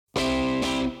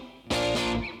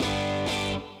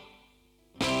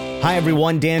Hi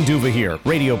everyone, Dan Duva here,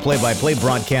 radio play-by-play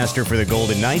broadcaster for the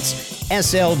Golden Knights.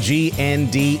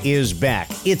 SLGND is back.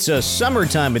 It's a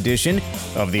summertime edition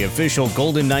of the official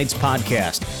Golden Knights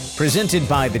podcast, presented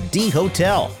by the D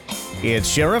Hotel. It's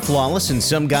Sheriff Lawless and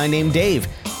some guy named Dave,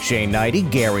 Shane Knighty,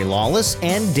 Gary Lawless,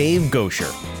 and Dave Gosher.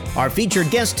 Our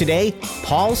featured guest today,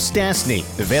 Paul Stastny,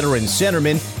 the veteran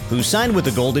centerman who signed with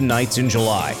the Golden Knights in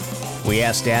July. We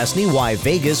asked Stastny why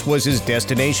Vegas was his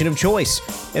destination of choice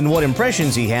and what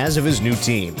impressions he has of his new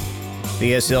team.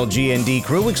 The SLGND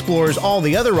crew explores all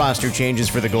the other roster changes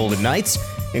for the Golden Knights,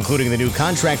 including the new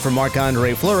contract for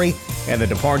Marc-Andre Fleury and the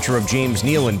departure of James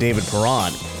Neal and David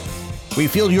Perron. We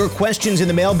field your questions in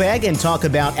the mailbag and talk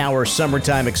about our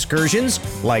summertime excursions,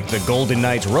 like the Golden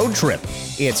Knights road trip.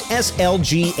 It's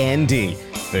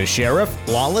SLGND, the Sheriff,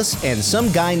 Lawless, and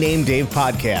some guy named Dave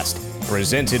podcast,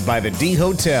 presented by the D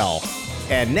Hotel.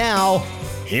 And now,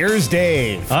 here's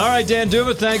Dave. All right, Dan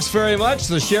Duva, thanks very much.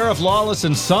 The Sheriff, Lawless,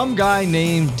 and some guy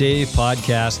named Dave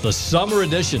podcast, the summer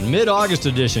edition, mid-August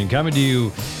edition, coming to you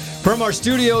from our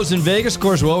studios in Vegas. Of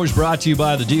course, we're always brought to you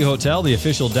by the D Hotel, the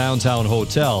official downtown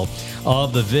hotel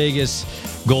of the Vegas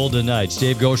Golden Knights.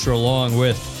 Dave Gosher along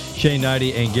with Shane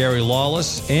Knighty and Gary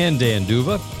Lawless and Dan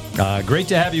Duva. Great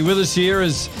to have you with us here.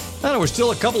 I don't know, we're still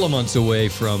a couple of months away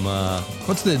from,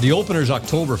 what's the opener's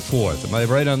October 4th. Am I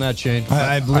right on that, Shane?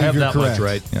 I believe I have you're that correct. much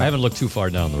right. Yeah. I haven't looked too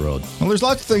far down the road. Well, there's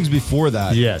lots of things before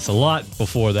that. Yes, a lot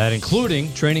before that,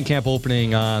 including training camp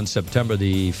opening on September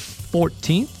the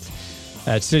 14th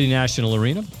at City National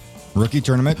Arena. Rookie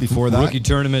tournament before that. Rookie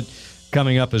tournament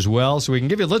coming up as well. So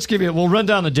we'll run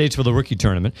down the dates for the rookie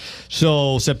tournament.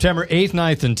 So September 8th,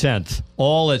 9th, and 10th,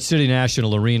 all at City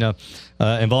National Arena,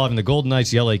 involving the Golden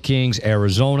Knights, the LA Kings,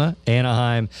 Arizona,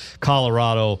 Anaheim,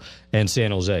 Colorado, and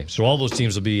San Jose. So all those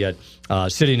teams will be at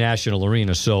City National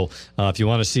Arena. So if you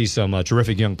want to see some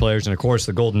terrific young players, and of course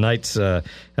the Golden Knights have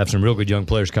some real good young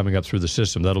players coming up through the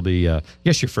system, that'll be, I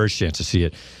guess, your first chance to see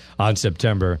it on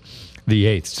September the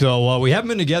 8th. So we haven't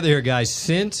been together here, guys,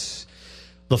 since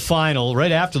the final.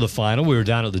 Right after the final, we were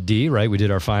down at the D, right? We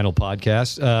did our final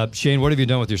podcast. Shane, what have you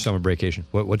done with your summer vacation?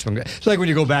 What's been? It's like when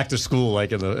you go back to school,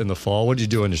 like in the fall. What did you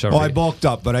do in your summer? I bulked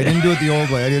up, but I didn't do it the old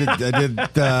way. I did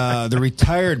the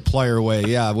retired player way.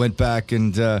 Yeah, I went back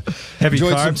and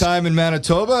enjoyed some time in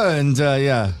Manitoba, and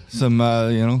some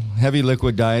heavy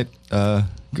liquid diet.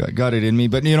 Got it in me,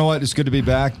 but you know what? It's good to be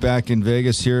back in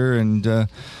Vegas here, and.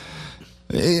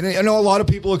 I know a lot of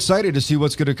people excited to see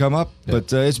what's going to come up,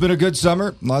 but it's been a good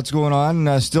summer. Lots going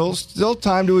on. Still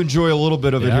time to enjoy a little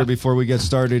bit of it here before we get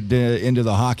started into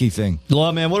the hockey thing.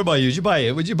 Well, man, what about you?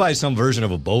 Would you buy some version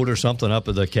of a boat or something up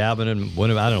at the cabin? And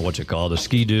I don't know what you call it, a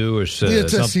ski-doo or something?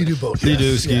 It's a ski-doo boat.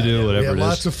 Ski-doo, whatever it is.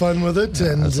 Lots of fun with it,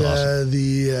 and awesome.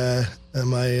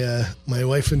 My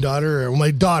wife and daughter, or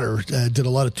my daughter, did a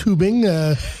lot of tubing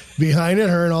behind it.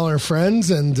 Her and all her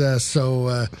friends, and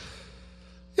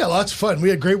yeah, lots of fun. We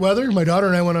had great weather. My daughter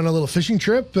and I went on a little fishing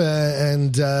trip,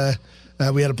 and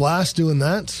we had a blast doing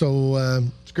that. So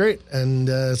it's great. And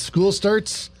school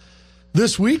starts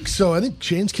this week, so I think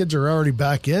Shane's kids are already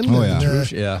back in. Oh,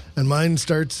 yeah. And mine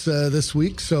starts this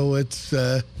week, so it's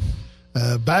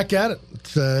back at it.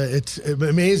 It's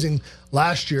amazing.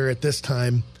 Last year at this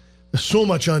time, there's so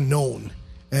much unknown,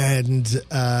 and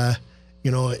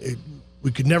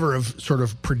we could never have sort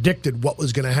of predicted what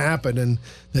was going to happen, and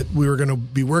that we were going to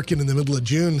be working in the middle of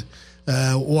June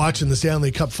watching the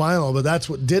Stanley Cup final. But that's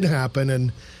what did happen,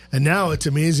 and now it's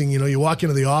amazing. You walk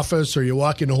into the office or you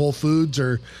walk into Whole Foods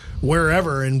or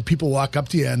wherever, and people walk up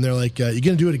to you and they're like, "You going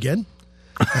to do it again?"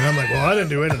 And I'm like, "Well, I didn't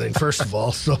do anything, first of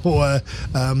all." So,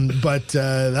 but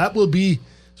that will be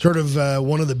sort of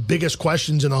one of the biggest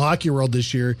questions in the hockey world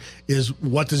this year is,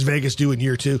 what does Vegas do in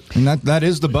year two? And that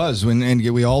is the buzz.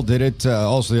 And we all did it.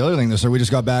 Also, the other thing this year, we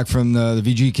just got back from the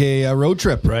VGK road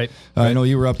trip. Right. I know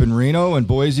you were up in Reno and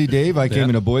Boise, Dave. I came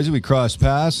into Boise. We crossed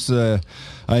paths. I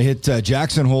hit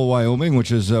Jackson Hole, Wyoming,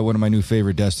 which is one of my new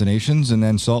favorite destinations, and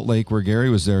then Salt Lake, where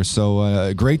Gary was there.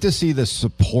 So great to see the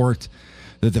support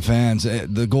that the fans,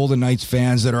 the Golden Knights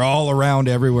fans that are all around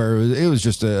everywhere. It was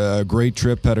just a great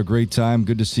trip. Had a great time.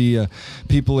 Good to see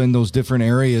people in those different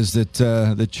areas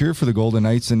that cheer for the Golden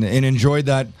Knights and enjoyed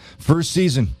that first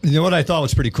season. You know what I thought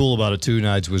was pretty cool about it too,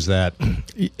 Nides, was that,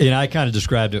 and I kind of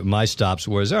described it in my stops,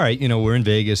 was, all right, we're in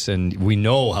Vegas and we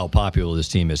know how popular this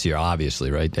team is here, obviously,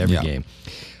 right? Every game.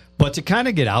 But to kind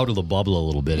of get out of the bubble a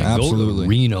little bit and go to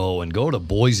Reno and go to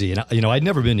Boise, and I'd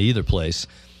never been to either place.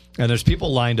 And there's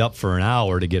people lined up for an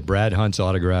hour to get Brad Hunt's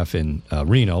autograph in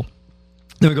Reno.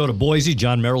 Then we go to Boise.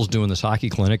 John Merrill's doing this hockey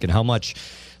clinic, and how much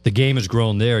the game has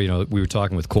grown there. We were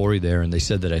talking with Corey there, and they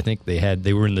said that I think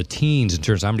they were in the teens in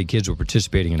terms of how many kids were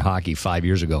participating in hockey 5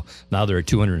 years ago. Now they're at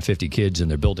 250 kids, and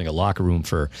they're building a locker room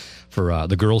for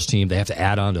the girls' team. They have to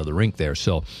add on to the rink there.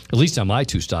 So at least on my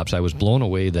 2 stops, I was blown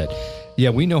away that, yeah,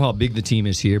 we know how big the team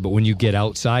is here, but when you get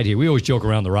outside here, we always joke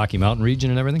around the Rocky Mountain region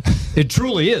and everything. It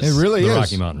truly is. It really is. The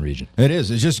Rocky Mountain region. It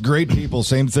is. It's just great people.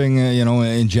 Same thing,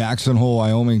 in Jackson Hole,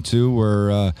 Wyoming, too,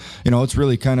 where, it's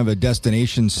really kind of a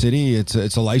destination city. It's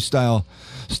a lifestyle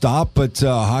stop, but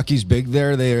hockey's big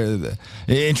there. They're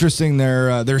interesting.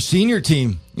 Their senior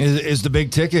team is the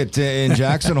big ticket in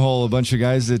Jackson Hole. A bunch of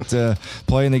guys that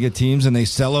play, and they get teams, and they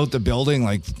sell out the building,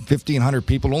 like 1,500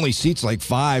 people. Only seats like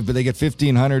 5, but they get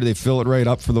 1,500. They fill it right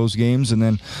up for those games. And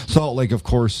then Salt Lake, of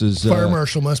course, is Fire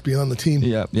Marshal must be on the team.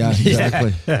 Yeah,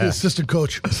 exactly. Assistant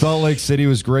coach. Salt Lake City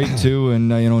was great too, and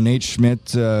Nate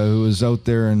Schmidt, who was out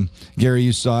there, and Gary,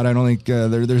 you saw it. I don't think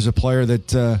there's a player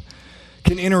that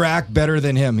can interact better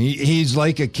than him. He's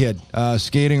like a kid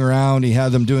skating around. He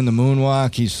had them doing the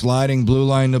moonwalk. He's sliding blue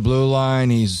line to blue line.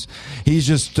 He's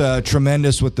just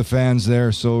tremendous with the fans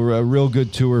there. So a real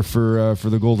good tour for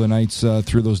the Golden Knights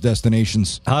through those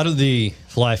destinations. How did the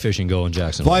fly fishing go in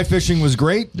Jackson? Fly fishing was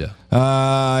great. Yeah.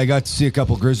 I got to see a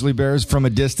couple grizzly bears from a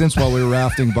distance while we were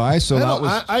rafting by. So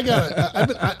I've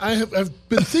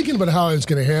been thinking about how I was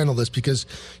going to handle this, because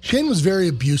Shane was very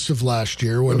abusive last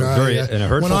year when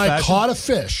I caught a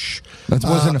fish. That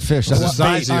wasn't a fish. That was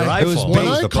size of your iPhone. It was when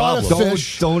I caught a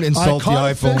fish. Don't insult the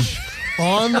iPhone.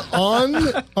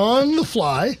 on the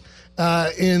fly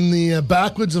in the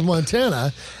backwoods of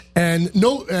Montana, and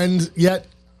yet.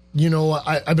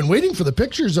 I've been waiting for the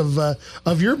pictures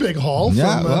of your big haul.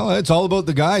 Yeah, well, it's all about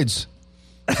the guides.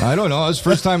 I don't know. It was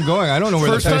first time going. I don't know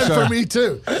where the fish are. First time for me,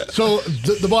 too. So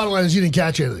the bottom line is you didn't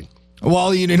catch anything.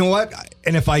 Well, you know what?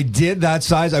 And if I did that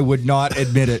size, I would not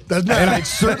admit it. And I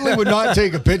certainly would not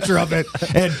take a picture of it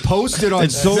and post it on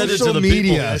social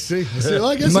media. See? Well,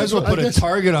 I guess you might as well put a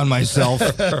target on myself.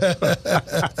 The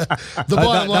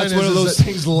bottom line that's one of those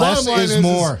things. Less is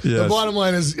more. The bottom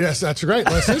line is, yes, that's right.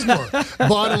 Less is more.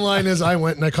 Bottom line is, I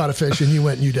went and I caught a fish, and you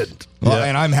went and you didn't. Well,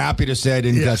 and I'm happy to say I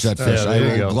didn't catch that fish. I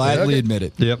will gladly admit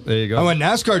it. Yep, there you go. I went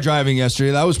NASCAR driving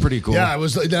yesterday. That was pretty cool. Yeah, I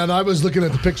was looking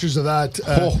at the pictures of that.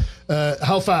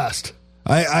 How fast?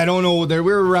 I don't know. We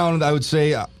were around, I would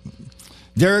say,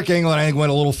 Derek Englund, I think,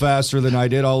 went a little faster than I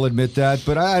did. I'll admit that.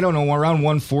 But I don't know, around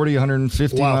 140,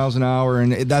 150 miles an hour.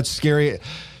 And that's scary.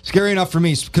 Scary enough for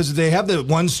me, because they have the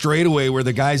one straightaway where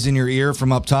the guy's in your ear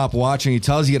from up top watching. He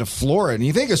tells you to floor it. And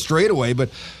you think a straightaway, but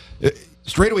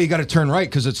straightaway you got to turn right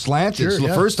because it's slanted. So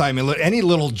the first time, any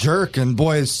little jerk, and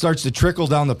boy, it starts to trickle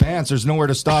down the pants. There's nowhere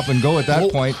to stop and go at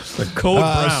that point. The code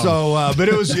brown. But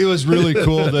it was really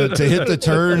cool to hit the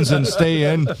turns and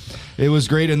stay in. It was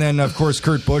great. And then, of course,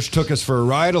 Kurt Busch took us for a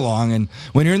ride along. And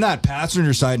when you're in that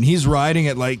passenger side and he's riding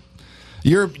it like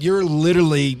you're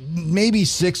literally maybe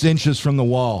 6 inches from the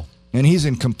wall. And he's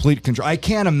in complete control. I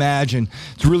can't imagine.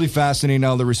 It's really fascinating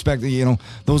now, the respect that,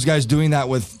 those guys doing that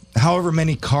with however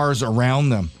many cars around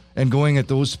them and going at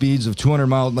those speeds of 200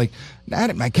 miles. Like,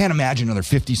 I can't imagine another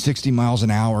 50, 60 miles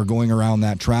an hour going around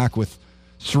that track with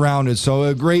surrounded. So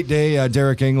a great day.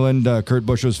 Derek Englund, Kurt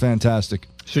Busch was fantastic.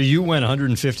 So you went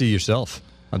 150 yourself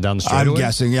down the straightaway? I'm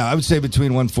guessing, yeah. I would say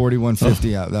between 140, 150.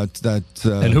 Yeah,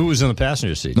 and who was in the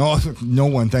passenger seat? No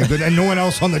one, thank goodness. And no one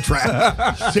else on the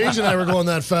track. Sage and I were going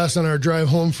that fast on our drive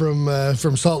home from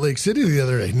Salt Lake City the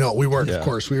other day. No, we weren't, of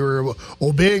course. We were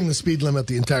obeying the speed limit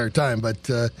the entire time. But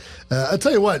I'll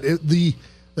tell you what, the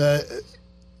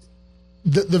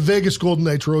Vegas Golden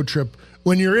Knights road trip,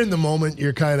 when you're in the moment,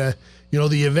 you're kind of,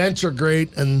 the events are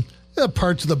great and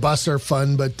parts of the bus are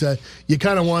fun, but you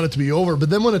kind of want it to be over. But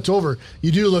then when it's over,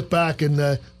 you do look back,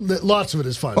 and lots of it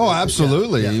is fun. Oh,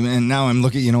 absolutely. Yeah. And now I'm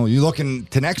looking, you're looking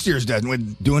to next year's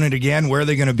doing it again. Where are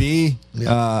they going to be?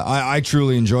 Yeah. I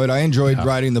truly enjoyed it. I enjoyed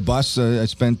riding the bus. I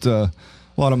spent a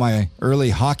lot of my early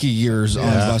hockey years on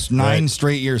the bus. 9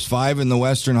 straight years, 5 in the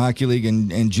Western Hockey League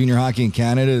and junior hockey in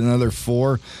Canada, another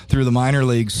 4 through the minor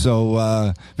leagues.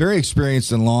 So very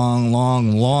experienced in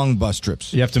long bus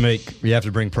trips. You have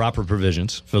to bring proper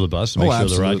provisions for the bus to make sure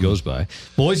the ride goes by.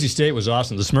 Boise State was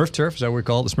awesome. The Smurf Turf, is that what we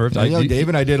call it? The Smurf Turf? Dave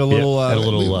and I did a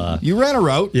little. You ran a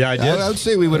route. Yeah, I did. I would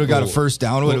say we would have got a first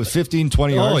down. It was 15,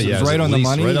 20 yards. It was right on the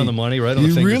money. Right on the money. Right on the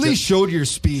You really showed your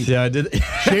speed. Yeah, I did.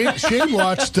 Shane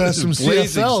watched some CFL.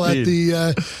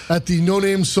 NFL at the No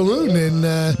Name Saloon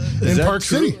in Park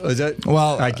City. Is that?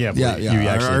 Well, I can't believe you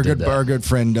actually our good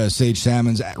friend Sage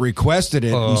Salmons requested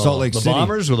it in Salt Lake City. The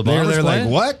Bombers? Were the Bombers They're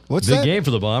playing? like, what? What's Big that? game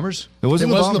for the Bombers? It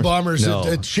wasn't the Bombers.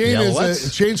 No.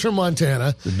 Shane's from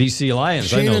Montana. The BC Lions.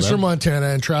 Shane I know is them. from Montana,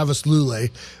 and Travis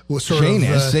Lulay was Shane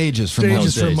is. Sage is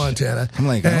from Montana. I'm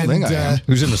like, I don't think I am.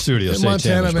 Who's in the studio?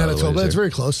 Montana, Manitoba. It's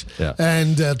very close. Yeah.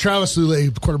 And Travis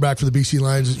Lulay, quarterback for the BC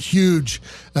Lions, huge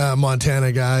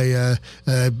Montana guy,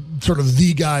 sort of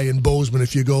the guy in Bozeman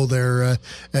if you go there.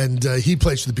 And he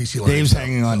plays for the BC Lions. Dave's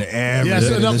hanging on to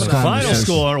everything. Yes, final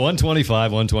score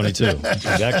 125-122.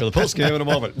 Back to the post game in a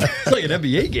moment. It's like an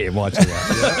NBA game watching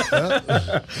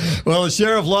that. Well, the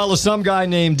Sheriff Lawless, Some Guy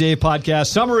Named Dave podcast,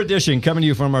 summer edition, coming to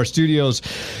you from our studios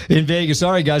in Vegas.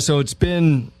 All right, guys, so it's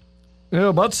been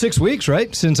about 6 weeks,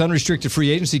 right, since unrestricted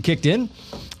free agency kicked in.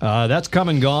 That's come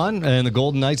and gone, and the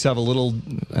Golden Knights have a little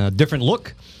different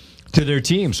look to their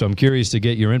team. So I'm curious to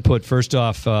get your input. First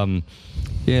off,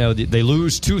 they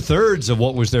lose 2/3 of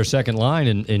what was their second line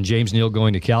in James Neal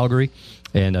going to Calgary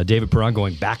and David Perron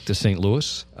going back to St.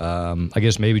 Louis. I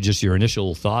guess maybe just your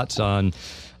initial thoughts on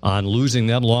losing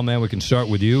them. Lawman, we can start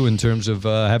with you in terms of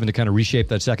having to kind of reshape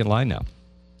that second line now.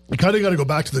 You kind of got to go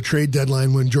back to the trade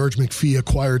deadline when George McPhee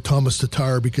acquired Thomas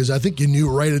Tatar, because I think you knew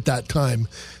right at that time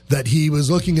that he was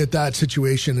looking at that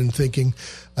situation and thinking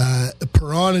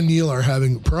Perron and Neal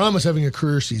Perron was having a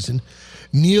career season.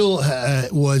 Neal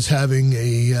was having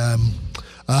a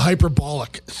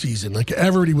hyperbolic season. Like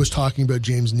everybody was talking about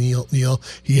James Neal.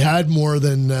 He had more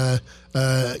than,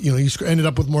 he ended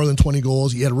up with more than 20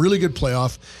 goals. He had a really good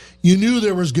playoff. You knew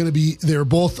they were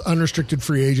both unrestricted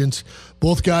free agents,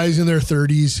 both guys in their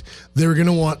 30s. They were going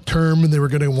to want term, and they were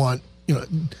going to want, they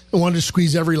wanted to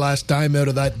squeeze every last dime out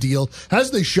of that deal, as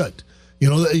they should.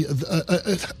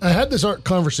 I had this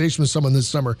conversation with someone this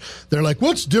summer. They're like,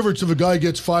 what's the difference if a guy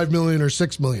gets $5 million or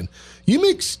 $6 million? You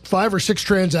make 5 or 6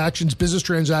 transactions, business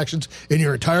transactions, in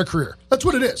your entire career. That's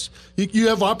what it is. You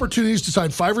have opportunities to sign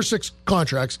 5 or 6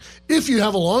 contracts if you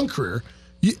have a long career.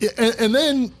 And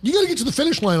then you got to get to the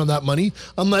finish line on that money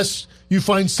unless you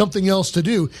find something else to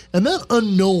do. And that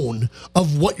unknown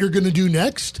of what you're going to do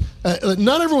next,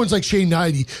 not everyone's like Shane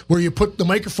Knighty, where you put the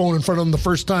microphone in front of them the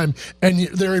first time and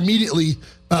they're immediately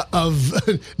of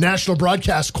national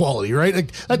broadcast quality, right?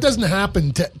 Like, that doesn't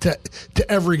happen to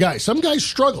every guy. Some guys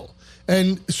struggle.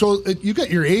 And so you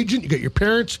got your agent, you got your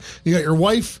parents, you got your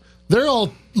wife. They're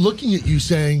all looking at you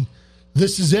saying,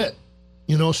 this is it.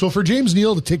 So for James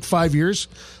Neal to take 5 years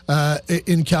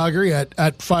in Calgary at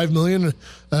 $5 million,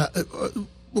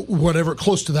 whatever,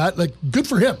 close to that, like, good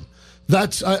for him.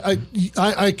 That's I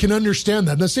can understand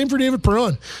that. And the same for David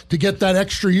Perron to get that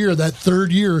extra year, that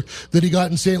third year that he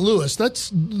got in St. Louis.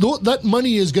 That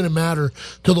money is going to matter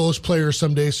to those players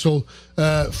someday. So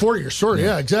 4 years, sorry,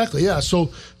 yeah, exactly, yeah.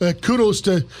 So kudos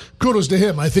to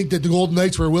him. I think that the Golden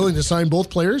Knights were willing to sign both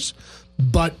players,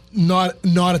 but not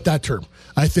at that term.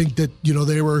 I think that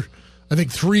they were. I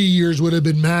think 3 years would have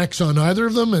been max on either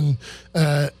of them,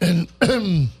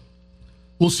 and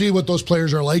we'll see what those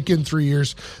players are like in 3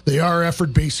 years. They are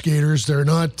effort-based skaters. They're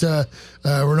not.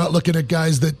 We're not looking at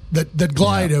guys that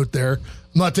glide out there.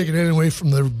 I'm not taking anything away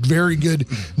from the very good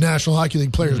National Hockey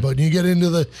League players, but when you get into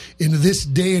this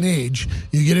day and age,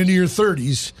 you get into your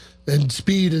 30s. And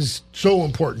speed is so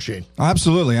important, Shane.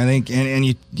 Absolutely. I think, and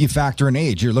you factor in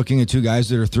age. You're looking at 2 guys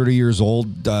that are 30 years old,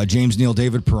 James Neal,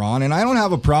 David Perron, and I don't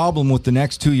have a problem with the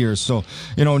next 2 years. So,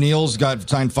 Neal's got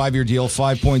signed 5-year deal,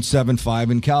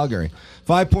 5.75 in Calgary.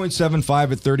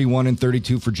 5.75 at 31 and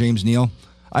 32 for James Neal.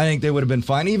 I think they would have been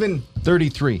fine, even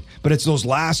 33. But it's those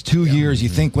last 2 years, you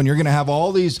think, when you're going to have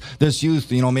all this youth,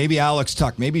 maybe Alex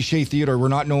Tuck, maybe Shea Theodore, we're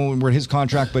not knowing where his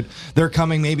contract, but they're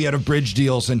coming maybe out of bridge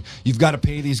deals, and you've got to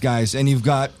pay these guys, and you've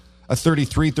got a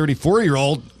 33,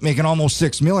 34-year-old making almost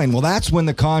 $6 million. Well, that's when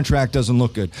the contract doesn't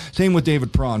look good. Same with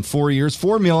David Perron, 4 years,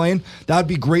 $4 million. That'd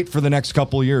be great for the next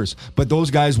couple of years. But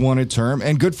those guys wanted term,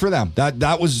 and good for them.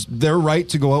 That was their right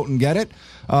to go out and get it.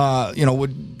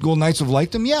 Would Golden Knights have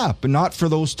liked him? Yeah, but not for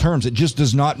those terms. It just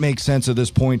does not make sense at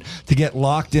this point to get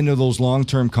locked into those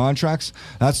long-term contracts.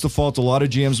 That's the fault a lot of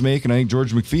GMs make, and I think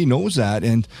George McPhee knows that.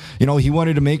 And, he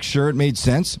wanted to make sure it made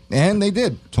sense, and they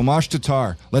did. Tomas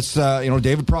Tatar. Let's,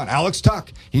 David Perron. Alex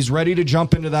Tuck. He's ready to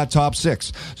jump into that top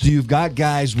 6. So you've got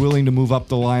guys willing to move up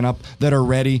the lineup that are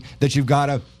ready, that you've got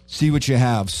to see what you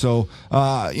have. So,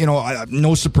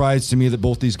 no surprise to me that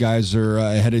both these guys are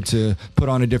headed to put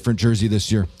on a different jersey this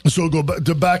year. So go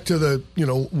back to the,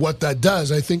 what that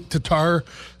does. I think Tatar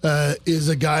is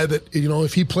a guy that,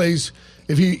 if he plays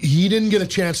if he didn't get a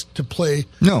chance to play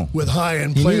with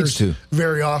high-end players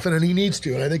very often, and he needs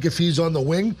to. And I think if he's on the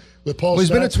wing with Paul he's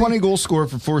Stastny, been a 20-goal scorer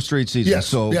for 4 straight seasons. Yes,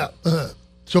 so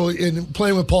So in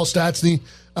playing with Paul Stastny,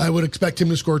 I would expect him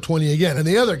to score 20 again. And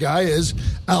the other guy is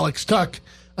Alex Tuch.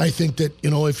 I think that,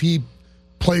 if he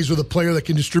plays with a player that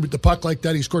can distribute the puck like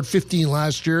that, he scored 15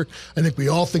 last year. I think we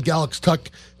all think Alex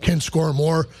Tuch can score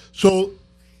more. So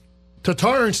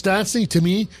Tatar and Stastny, to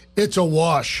me, it's a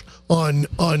wash on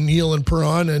Neal and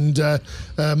Perron. And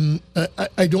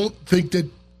I don't think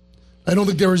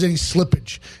there was any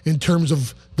slippage in terms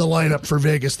of the lineup for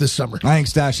Vegas this summer. I think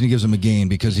Stastny gives him a gain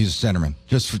because he's a centerman.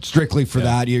 Just strictly for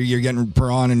that, you're getting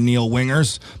Perron and Neal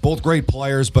wingers, both great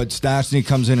players, but Stastny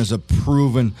comes in as a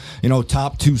proven,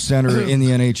 top 2 center in the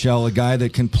NHL, a guy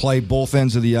that can play both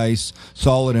ends of the ice,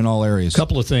 solid in all areas.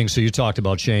 Couple of things. So you talked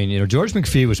about Shane. George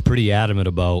McPhee was pretty adamant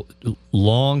about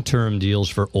long-term deals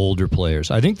for older players.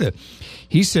 I think that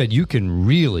he said you can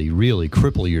really, really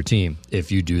cripple your team if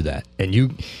you do that, and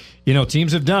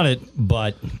teams have done it,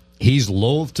 but he's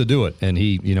loath to do it, and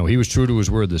he was true to his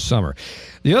word this summer.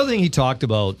 The other thing he talked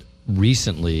about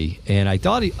recently, and I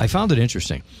found it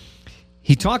interesting.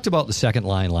 He talked about the second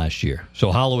line last year.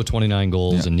 So Hollow with 29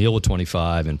 goals, and Neal with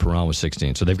 25, and Perron with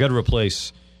 16. So they've got to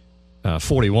replace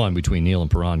 41 between Neal and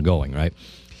Perron going, right?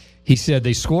 He said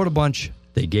they scored a bunch.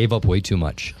 They gave up way too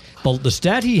much. But the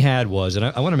stat he had was, and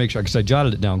I want to make sure because I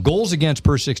jotted it down, goals against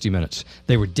per 60 minutes.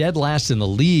 They were dead last in the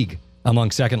league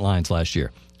among second lines last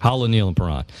year. Howell, Neal, and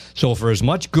Perron. So for as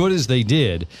much good as they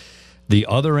did, the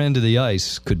other end of the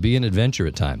ice could be an adventure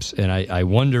at times. And I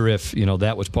wonder if,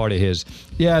 that was part of his,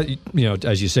 as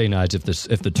you say, Nige,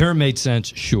 if the term made sense,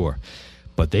 sure.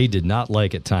 But they did not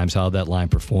like at times how that line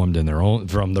performed in their own,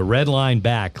 from the red line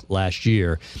back last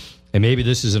year. And maybe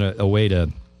this is a way to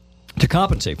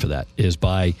compensate for that, is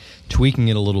by tweaking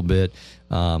it a little bit.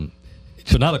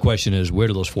 So now the question is, where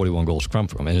do those 41 goals come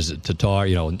from? And is it Tatar?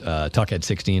 Tuch had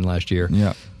 16 last year.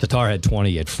 Yeah. Tatar had 20.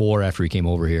 He had 4 after he came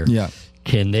over here. Yeah.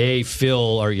 Can they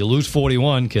fill, or you lose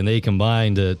 41, can they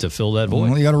combine to fill that void?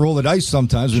 Well, you got to roll the dice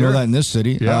sometimes. We know that in this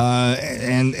city. Yeah.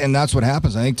 And that's what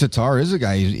happens. I think Tatar is a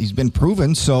guy. He's been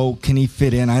proven, so can he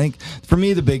fit in? I think, for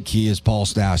me, the big key is Paul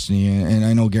Stastny. And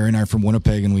I know Gary and I are from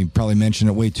Winnipeg, and we probably mentioned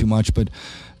it way too much, but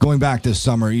going back this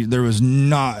summer, you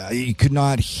could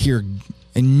not hear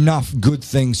enough good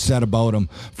things said about him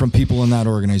from people in that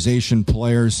organization,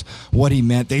 players, what he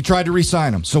meant. They tried to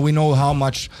re-sign him, so we know how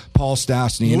much Paul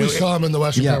Stastny. We saw him in the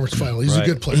Western Conference Final. He's a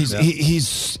good player.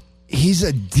 He's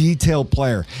a detailed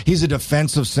player. He's a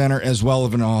defensive center as well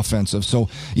as an offensive. So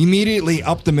immediately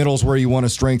up the middle is where you want to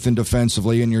strengthen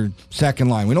defensively in your second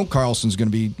line. We know Carlson's going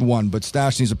to be 1, but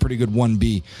Stastny's a pretty good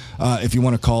 1B, if you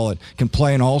want to call it. Can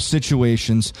play in all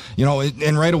situations.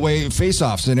 And right away,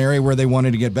 face-offs, an area where they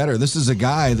wanted to get better. This is a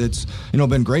guy that's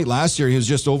been great. Last year he was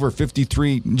just over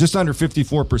 53, just under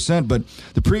 54%, but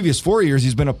the previous 4 years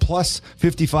he's been a plus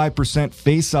 55%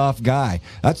 face-off guy.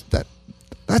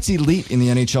 That's elite in the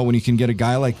NHL when you can get a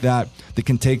guy like that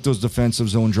can take those defensive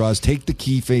zone draws, take the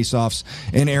key face-offs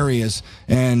in areas,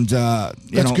 and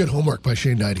that's good homework by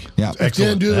Shane Knighty. Yeah, if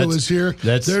Dan Duda was here,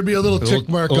 there'd be a little tick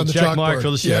mark on the chalkboard. Mark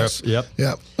for the sheriff. Yes.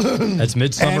 Yep. That's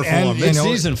midsummer form,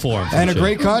 mid-season form, and a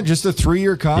great just a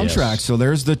 3-year contract. Yes. So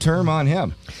there's the term on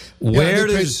him. Where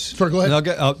does? Go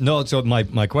ahead. No. So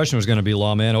my question was going to be,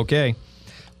 Lawman. Okay,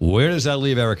 where does that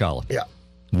leave Erik Haula? Yeah.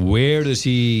 Where does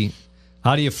he?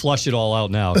 How do you flush it all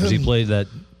out now? Because he played that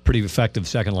pretty effective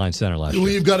second-line center last year.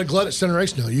 Well, you've got a glut at center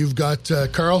ice now. You've got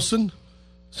Carlson,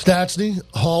 Stastny,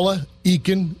 Haula,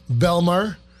 Eakin,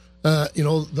 Belmar.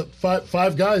 The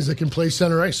five guys that can play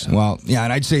center ice. Well, yeah,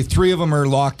 and I'd say 3 of them are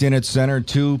locked in at center,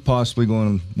 2 possibly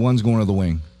one's going to the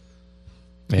wing.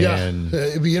 And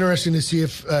it'd be interesting to see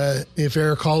if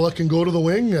Erik Haula can go to the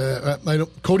wing.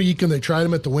 Cody Eakin, they tried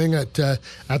him at the wing at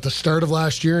the start of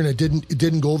last year, and it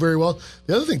didn't go very well.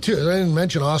 The other thing too, I didn't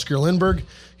mention Oscar Lindberg.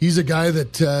 He's a guy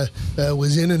that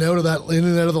was in and out of the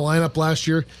lineup last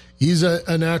year. He's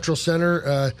a natural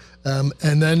center,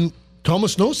 and then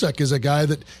Thomas Nosek is a guy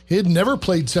that he had never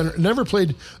played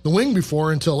the wing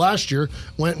before until last year.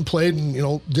 Went and played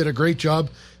and did a great job.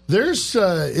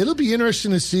 It'll be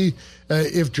interesting to see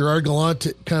if Gerard Gallant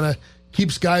kind of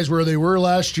keeps guys where they were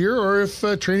last year, or if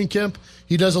training camp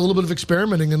he does a little bit of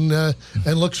experimenting and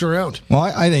looks around. Well,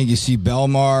 I think you see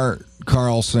Belmar,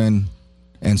 Carlson,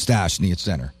 and Stastny at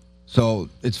center. So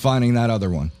it's finding that other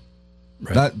one.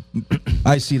 Right.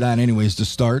 I see that anyways to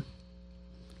start.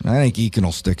 I think Eakin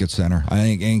will stick at center. I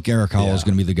think Erik Haula is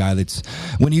going to be the guy that's...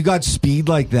 When you got speed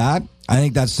like that, I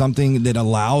think that's something that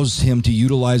allows him to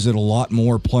utilize it a lot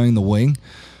more playing the wing.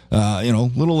 a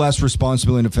little less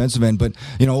responsibility in defensive end. But,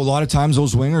 a lot of times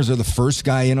those wingers are the first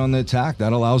guy in on the attack.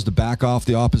 That allows to back off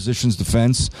the opposition's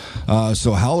defense.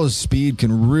 So Halla's speed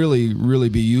can really, really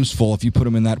be useful if you put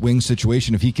him in that wing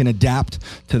situation, if he can adapt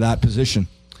to that position.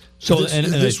 So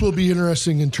this will be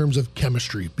interesting in terms of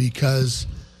chemistry, because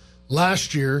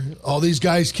last year all these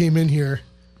guys came in here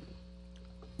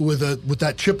with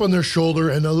that chip on their shoulder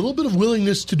and a little bit of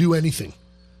willingness to do anything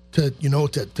to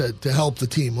help the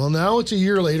team. Well, now it's a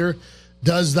year later.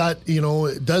 Does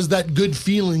that good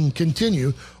feeling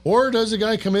continue, or does a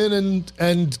guy come in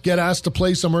and get asked to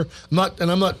play somewhere? I'm not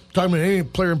talking about any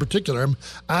player in particular. I'm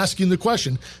asking the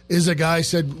question: is a guy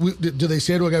do they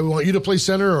say to a guy, "We want you to play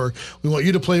center," or "We want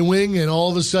you to play wing," and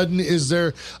all of a sudden, is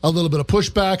there a little bit of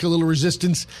pushback, a little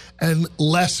resistance, and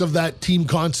less of that team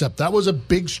concept? That was a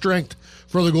big strength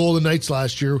for the Golden Knights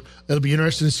last year. It'll be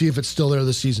interesting to see if it's still there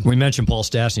this season. We mentioned Paul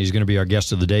Stastny. He's going to be our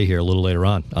guest of the day here a little later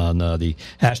on the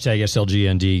hashtag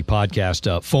SLGND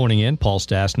podcast. Phoning in, Paul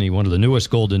Stastny, one of the newest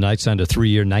Golden Knights, signed a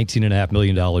 3-year, $19.5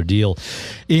 million deal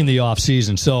in the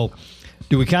offseason. So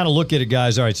do we kind of look at it,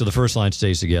 guys? All right, so the first line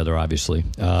stays together, obviously.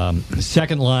 The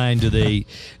second line, do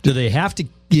they have to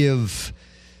give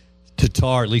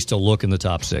Tatar at least a look in the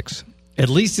top six? At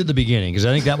least at the beginning, because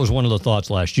I think that was one of the thoughts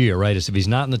last year, right? Is if he's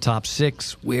not in the top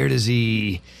six, where does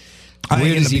he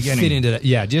fit into that?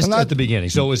 Yeah, just at the beginning.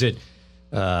 So is it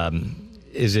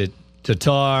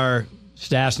Tatar,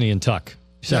 Stastny, and Tuck?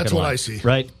 That's what I see.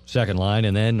 Right? Second line.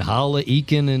 And then Haula,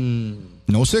 Eakin, and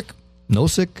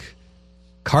Nosek,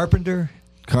 Carpenter.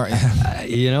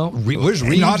 Where's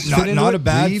Reeves? Not a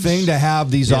bad thing to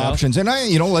have these options. And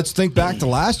let's think back to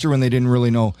last year when they didn't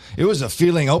really know. It was a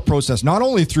feeling out process, not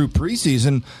only through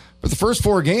preseason, but the first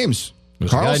 4 games.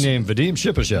 There's a guy named Vadim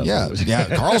Shipachyov.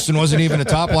 Yeah. Carlson wasn't even a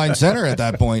top line center at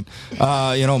that point.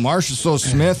 Marchessault,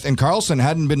 Smith, and Carlson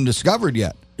hadn't been discovered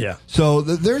yet. Yeah. So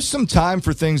there's some time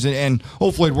for things, and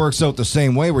hopefully it works out the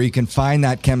same way where you can find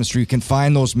that chemistry, you can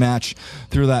find those match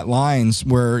through that lines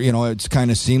where, it's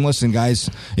kind of seamless and guys,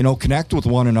 connect with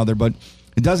one another. But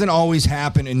it doesn't always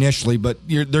happen initially, but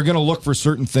they're going to look for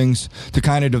certain things to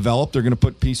kind of develop. They're going to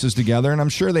put pieces together, and I'm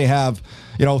sure they have,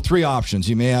 3 options.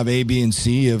 You may have A, B, and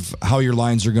C of how your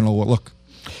lines are going to look.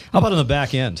 How about on the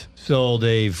back end? So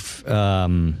they've...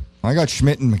 I got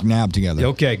Schmidt and McNabb together.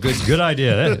 Okay, good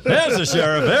idea. There's the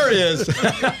sheriff. There he is.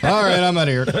 All right, I'm out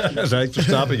of here. Thanks for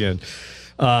stopping in.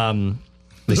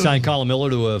 They signed Colin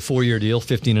Miller to a 4-year deal,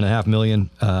 $15.5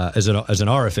 million as an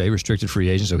RFA, restricted free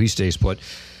agent, so he stays put.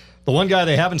 The one guy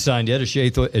they haven't signed yet is Shea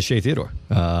Theodore.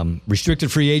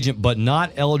 Restricted free agent, but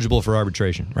not eligible for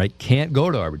arbitration, right? Can't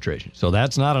go to arbitration. So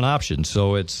that's not an option.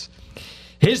 So it's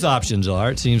his options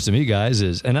are, it seems to me, guys,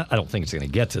 and I don't think it's going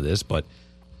to get to this, but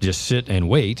just sit and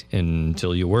wait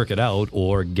until you work it out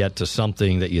or get to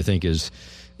something that you think is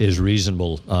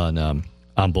reasonable on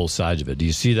both sides of it. Do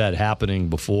you see that happening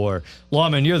before?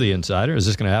 Lawman, you're the insider. Is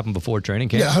this going to happen before training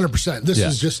camp? Yeah, 100%. This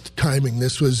is just timing.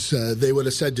 This was they would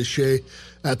have said to Shea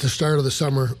at the start of the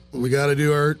summer, we're going to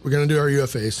do our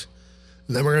UFAs,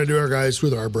 and then we're going to do our guys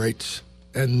with arb rights,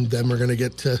 and then we're going to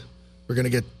get to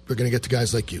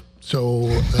guys like you.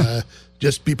 So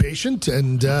just be patient,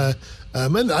 and there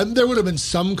would have been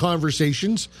some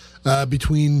conversations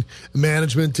between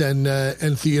management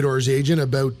and Theodore's agent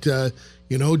about do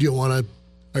you want to,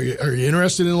 are you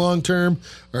interested in long term?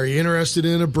 Are you interested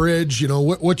in a bridge?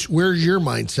 Where's your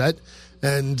mindset?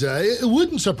 And it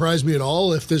wouldn't surprise me at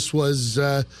all if this was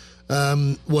a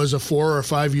 4 or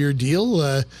 5 year deal.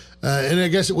 And I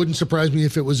guess it wouldn't surprise me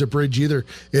if it was a bridge either,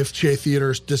 if Shea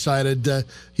Theodore decided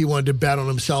he wanted to bet on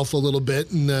himself a little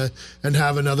bit and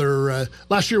have another.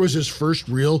 Last year was his first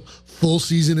real full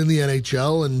season in the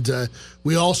NHL, and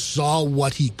we all saw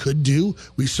what he could do.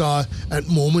 We saw at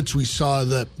moments, we saw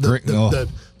the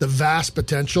vast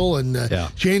potential,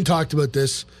 and Shane talked about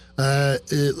this. I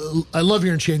love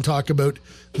hearing Shane talk about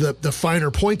the finer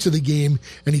points of the game,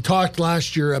 and he talked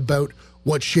last year about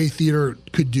what Shea Theodore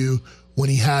could do when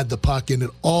he had the puck, and it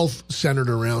all centered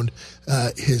around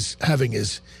having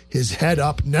his head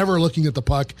up, never looking at the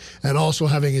puck, and also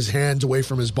having his hands away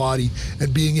from his body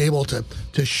and being able to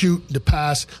shoot, to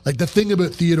pass. Like, the thing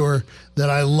about Theodore that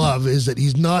I love is that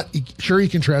he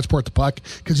can transport the puck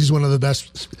because he's one of the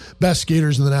best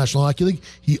skaters in the National Hockey League.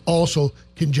 He also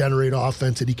can generate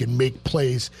offense, and he can make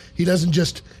plays. He doesn't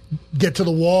just get to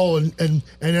the wall and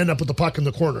end up with the puck in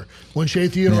the corner. When Shea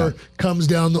Theodore comes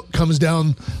down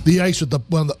the ice with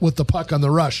the puck on the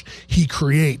rush, he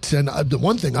creates. And the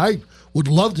one thing I would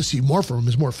love to see more from him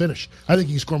is more finish. I think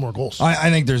he can score more goals. I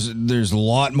think there's a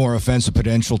lot more offensive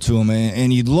potential to him,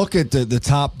 and you look at the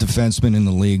top defensemen in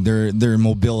the league, their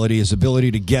mobility, his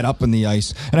ability to get up in the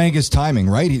ice, and I think his timing,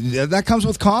 right? That comes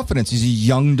with confidence. He's a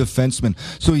young defenseman,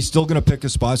 so he's still going to pick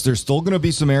his spots. There's still going to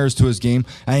be some errors to his game.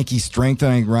 I think he's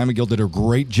strengthened. I think Ryan McGill did a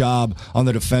great job on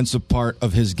the defensive part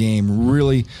of his game.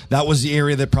 Really, that was the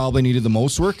area that probably needed the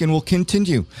most work, and will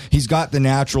continue. He's got the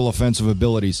natural offensive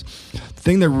abilities. The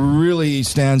thing that really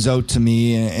stands out to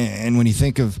me, and when you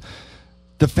think of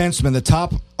defensemen, the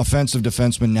top offensive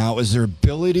defenseman now is their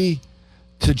ability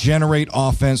to generate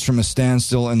offense from a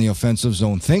standstill in the offensive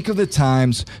zone. Think of the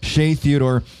times Shea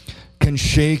Theodore can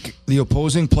shake the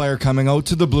opposing player coming out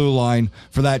to the blue line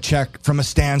for that check from a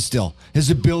standstill. His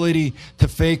ability to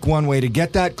fake one way, to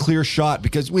get that clear shot,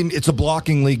 because it's a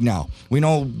blocking league now. We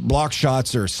know block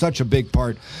shots are such a big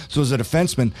part. So as a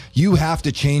defenseman, you have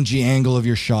to change the angle of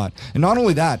your shot. And not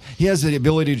only that, he has the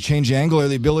ability to change the angle, or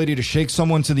the ability to shake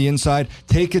someone to the inside,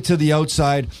 take it to the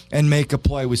outside, and make a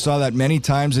play. We saw that many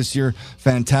times this year.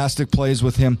 Fantastic plays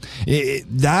with him.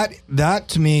 That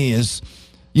to me is,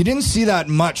 you didn't see that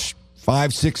much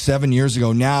 5, 6, 7 years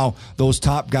ago. Now, those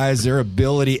top guys, their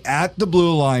ability at the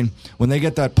blue line, when they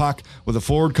get that puck with a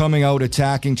forward coming out,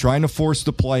 attacking, trying to force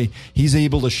the play, he's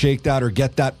able to shake that or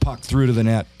get that puck through to the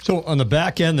net. So on the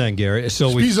back end then, Gary,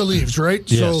 Spiza leaves, right?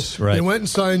 Yes, so right. They went and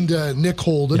signed Nick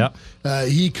Holden. Yep.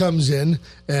 He comes in,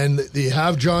 and they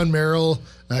have John Merrill.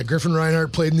 Griffin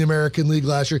Reinhart played in the American League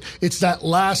last year. It's that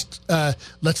last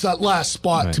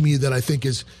spot right. to me that I think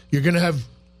is, you're going to have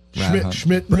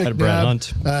Schmidt, Brad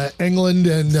McNabb, Englund,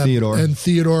 and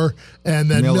Theodore, and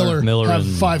then Miller have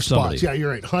 5 somebody. spots. Yeah, you're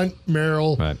right. Hunt,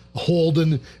 Merrill, right.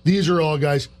 Holden. These are all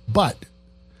guys. But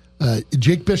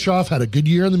Jake Bischoff had a good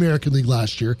year in the American League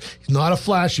last year. He's not a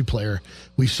flashy player.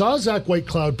 We saw Zach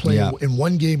Whitecloud play in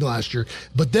one game last year.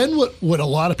 But then what a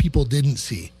lot of people didn't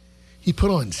see, he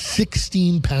put on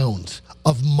 16 pounds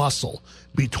of muscle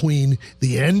between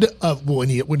the end of when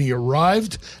he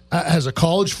arrived as a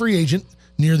college free agent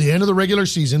near the end of the regular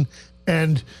season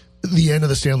and the end of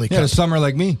the Stanley Cup. Yeah, a summer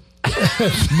like me. No,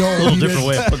 a little different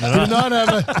way of putting it. Did not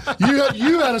have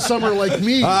you had a summer like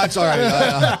me. That's all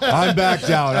right. I'm back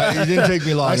down. It didn't take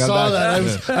me long. I saw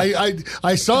that.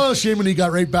 I saw Shane when he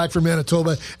got right back from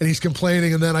Manitoba, and he's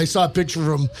complaining. And then I saw a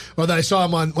picture of him, or that I saw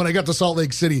him on when I got to Salt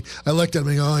Lake City. I looked at him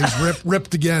and go, he's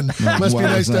ripped again. Must be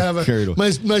nice to have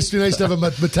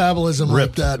a metabolism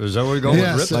ripped. like that. Is that where we're going?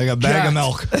 Yes, ripped? Like a bag of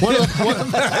milk. One of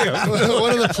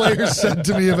the players said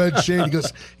to me about Shane, he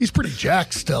goes, he's pretty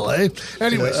jacked still, eh?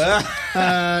 Anyways.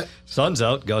 Sun's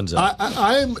out, guns out.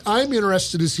 I'm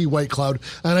interested to see Whitecloud,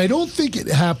 and I don't think it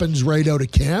happens right out of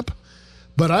camp,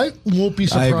 but I won't be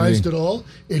surprised at all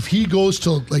if he goes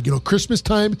to Christmas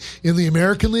time in the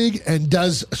American League and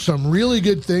does some really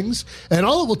good things. And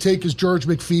all it will take is George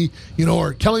McPhee,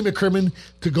 or Kelly McCrimmon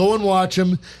to go and watch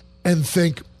him and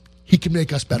think he can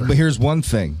make us better. But here's one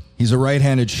thing: he's a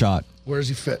right-handed shot. Where does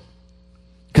he fit?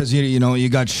 Because you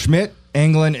got Schmidt,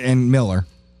 Englund, and Miller.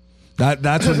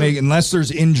 That's what makes, unless there's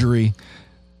injury.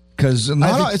 Because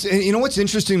what's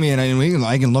interesting to me, and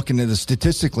I can look into this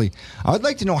statistically. I would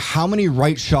like to know how many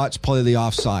right shots play the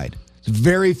offside. It's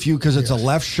very few, because it's a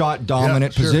left shot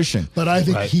dominant position. But I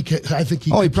think he could.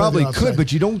 He probably could,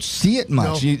 but you don't see it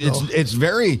much. It's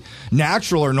very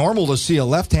natural or normal to see a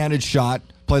left-handed shot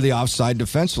play the offside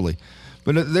defensively.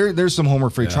 But there's some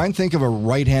homework for you. Try and think of a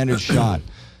right-handed shot.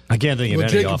 I can't think of any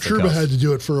Jacob off the Trouba cuff. had to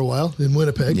do it for a while in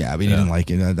Winnipeg. Yeah, but he didn't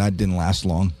like it. That didn't last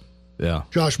long. Yeah.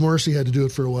 Josh Morrissey had to do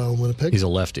it for a while in Winnipeg. He's a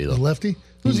lefty, though. A lefty?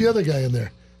 Who's the other guy in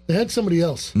there? They had somebody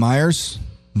else. Myers,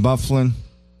 Bufflin.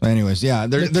 Anyways,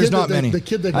 there's not many. The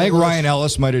kid that I think Ryan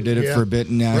Ellis might have did it for a bit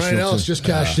in Nashville. Ryan Ellis just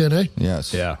cashed in, eh?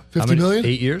 Yes. Yeah. 50 million?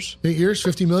 8 years? 8 years,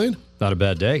 50 million? Not a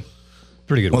bad day.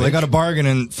 Pretty good. Well, wage. they got a bargain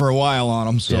in for a while on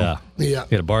him. So. Yeah. He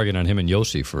had a bargain on him and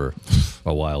Yossi for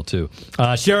a while, too.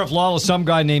 Sheriff Lawless, Some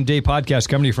Guy Named Dave podcast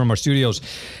coming to you from our studios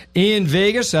in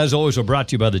Vegas. As always, we're brought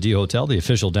to you by the D Hotel, the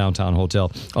official downtown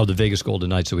hotel of the Vegas Golden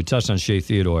Knights. So we touched on Shea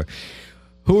Theodore.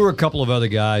 Who are a couple of other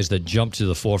guys that jumped to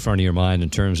the forefront of your mind in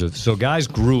terms of... So guys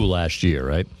grew last year,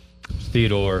 right?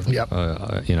 Theodore,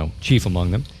 chief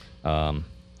among them.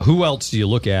 Who else do you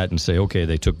look at and say, okay,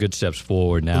 they took good steps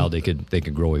forward. Now they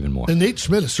could grow even more? And Nate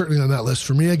Schmidt is certainly on that list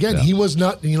for me. Again, he was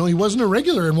not, he wasn't a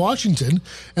regular in Washington,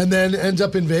 and then ends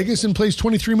up in Vegas and plays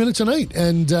 23 minutes a night.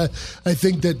 And I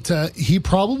think that he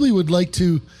probably would like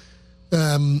to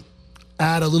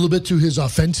add a little bit to his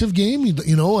offensive game.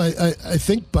 I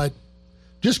think, but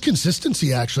just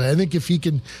consistency. Actually, I think if he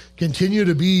can continue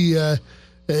to be,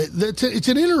 it's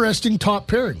an interesting top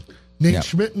pairing. Nate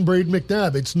Schmidt and Braden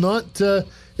McNabb.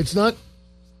 It's not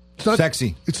It's not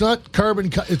sexy. It's not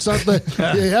carbon. It's not the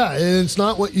yeah. And it's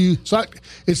not what you.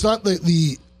 It's not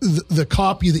the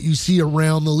copy that you see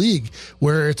around the league,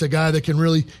 where it's a guy that can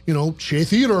really, Shea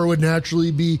Theodore would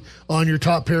naturally be on your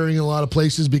top pairing in a lot of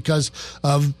places because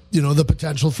of, the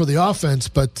potential for the offense.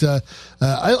 But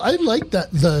I like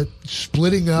that the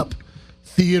splitting up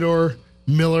Theodore,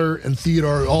 Miller, and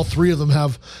Theodore, all three of them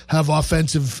have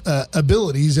offensive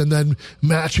abilities, and then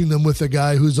matching them with a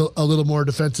guy who's a little more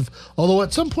defensive. Although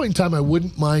at some point in time, I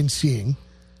wouldn't mind seeing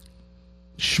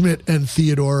Schmidt and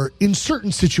Theodore in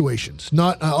certain situations.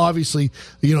 Not obviously,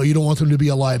 you don't want them to be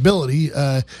a liability,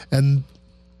 and I'm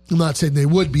not saying they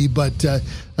would be, but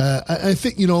I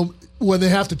think when they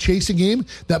have to chase a game,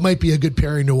 that might be a good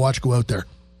pairing to watch go out there.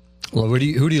 Well, who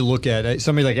do you look at?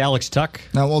 Somebody like Alex Tuch?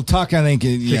 No, Tuch, I think,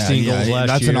 16 goals last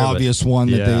that's year, an obvious one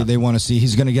that they want to see.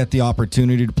 He's going to get the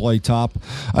opportunity to play top.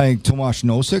 I think Tomas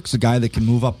Nosik's a guy that can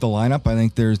move up the lineup. I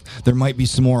think there might be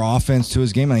some more offense to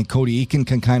his game. I think Cody Eakin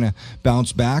can kind of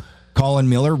bounce back. Colin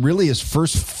Miller, really his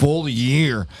first full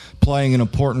year playing an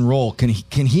important role. Can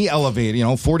he elevate?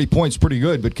 40 points, pretty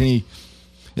good, but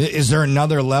is there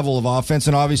another level of offense?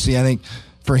 And obviously, I think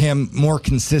for him, more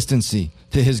consistency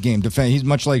to his game. He's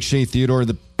much like Shea Theodore.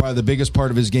 Probably the biggest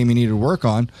part of his game he needed to work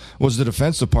on was the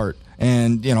defensive part.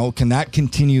 And, can that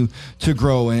continue to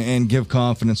grow and give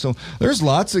confidence? So there's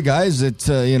lots of guys that,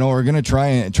 are going to try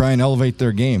and elevate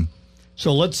their game.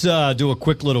 So let's do a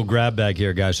quick little grab bag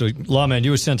here, guys. So, Lawman,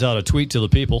 you sent out a tweet to the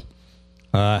people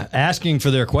asking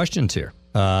for their questions here.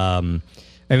 And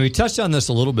we touched on this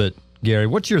a little bit, Gary.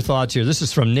 What's your thoughts here? This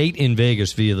is from Nate in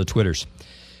Vegas via the Twitters.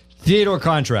 Theodore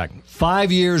contract,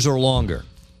 5 years or longer.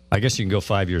 I guess you can go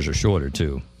 5 years or shorter,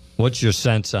 too. What's your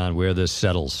sense on where this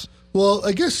settles? Well,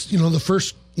 I guess, the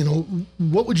first,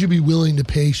 what would you be willing to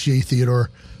pay Shea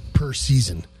Theodore per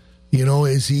season?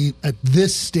 Is he at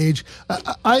this stage?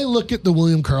 I look at the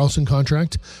William Karlsson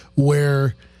contract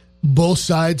where both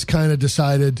sides kind of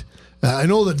decided. I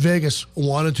know that Vegas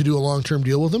wanted to do a long-term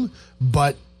deal with him,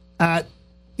 but at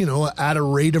a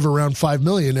rate of around $5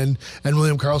 million, and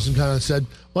William Karlsson kind of said,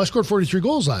 "Well, I scored 43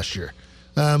 goals last year.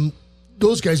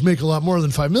 Those guys make a lot more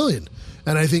than $5 million."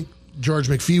 And I think George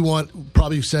McPhee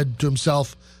probably said to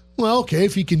himself, "Well, okay,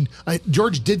 if he can."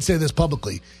 George did say this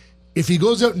publicly. If he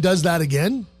goes out and does that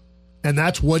again, and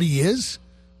that's what he is,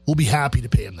 we'll be happy to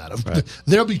pay him that. Right.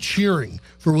 They'll be cheering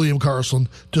for William Karlsson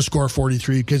to score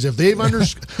 43 because if they've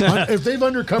undercovered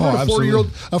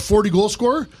a 40-goal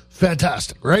scorer,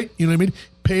 fantastic, right? You know what I mean?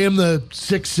 Pay him the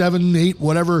 6, 7, 8,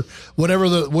 whatever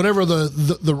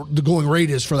the going rate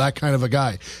is for that kind of a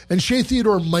guy. And Shea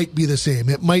Theodore might be the same.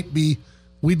 It might be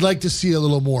we'd like to see a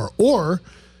little more, or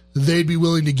they'd be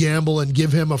willing to gamble and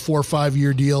give him a 4 or 5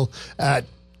 year deal at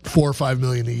 $4 or $5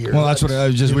 million a year. Well, that's what I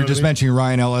was just. We're just mentioning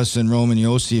Ryan Ellis and Roman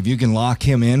Josi. If you can lock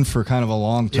him in for kind of a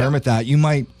long term at that, you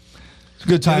might. It's a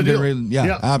good time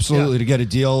to absolutely to get a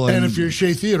deal. And if you're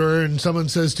Shea Theodore and someone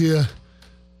says to you, "I'm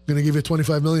going to give you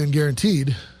 $25 million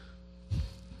guaranteed,"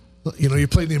 you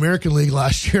played in the American League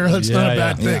last year. That's not a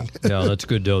bad thing. Yeah, that's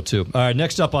good dough too. All right,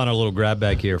 next up on our little grab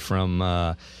bag here from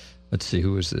let's see,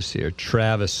 who is this here?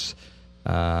 Travis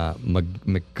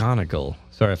McGonigal.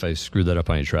 Sorry if I screwed that up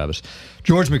on you, Travis.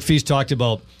 George McPhee's talked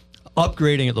about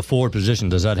upgrading at the forward position.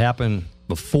 Does that happen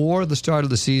before the start of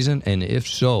the season? And if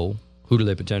so, who do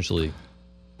they potentially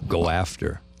go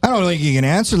after? I don't think you can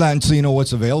answer that until you know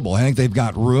what's available. I think they've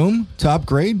got room to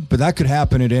upgrade, but that could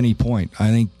happen at any point. I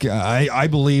think I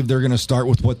believe they're going to start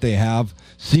with what they have,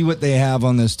 see what they have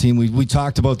on this team. We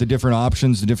talked about the different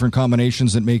options, the different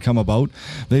combinations that may come about.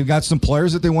 They've got some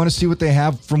players that they want to see what they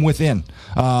have from within,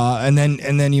 and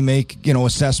then you make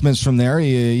assessments from there.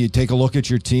 You take a look at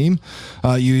your team,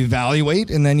 you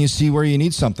evaluate, and then you see where you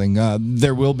need something.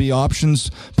 There will be options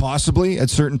possibly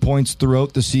at certain points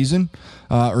throughout the season.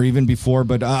 Or even before,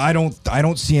 but I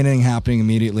don't see anything happening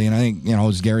immediately. And I think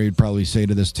as Gary would probably say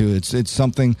to this too, it's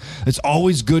something. It's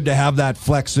always good to have that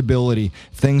flexibility.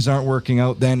 If things aren't working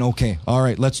out, then okay, all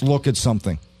right, let's look at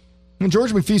something. And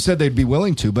George McPhee said they'd be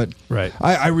willing to, but right.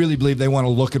 I really believe they want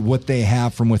to look at what they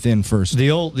have from within first.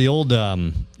 The old,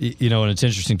 and it's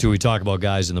interesting too. We talk about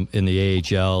guys in the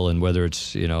AHL and whether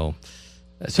it's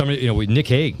somebody, Nick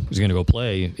Hague was going to go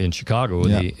play in Chicago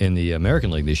in the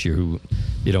American League this year, who,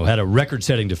 had a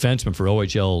record-setting defenseman for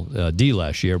OHL D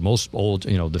last year, most old,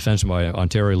 defenseman by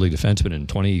Ontario League defenseman in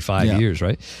 25 years,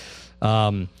 right?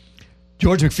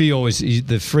 George McPhee always,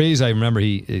 the phrase I remember,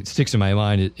 it sticks in my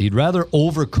mind, he'd rather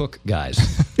overcook guys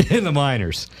in the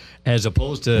minors as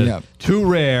opposed to too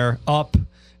rare, up,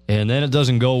 and then it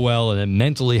doesn't go well, and then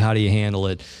mentally, how do you handle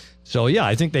it? So,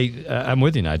 I think I'm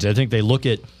with you, Nigel. I think they look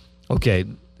at, okay,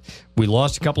 we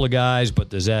lost a couple of guys, but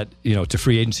does that, to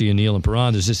free agency and Neil and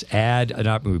Perron, does this add an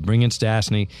opportunity? We bring in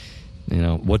Stastny.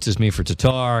 What's this mean for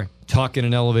Tatar? Tuck in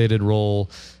an elevated role.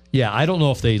 Yeah, I don't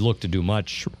know if they look to do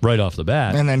much right off the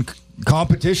bat. And then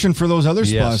competition for those other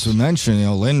spots we mentioned,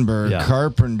 Lindbergh,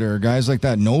 Carpenter, guys like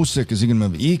that. Nosek, is he going to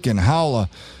move? Eakin, Howla,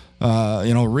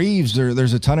 Reeves.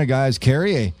 There's a ton of guys,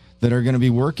 Carrier, that are going to be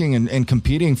working and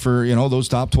competing for, those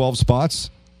top 12 spots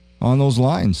on those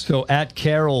lines. So at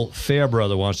Carol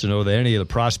Fairbrother wants to know that any of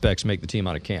the prospects make the team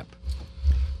out of camp.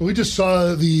 We just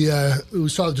saw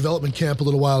the development camp a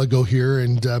little while ago here,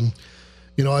 and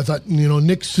I thought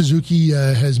Nick Suzuki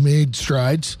has made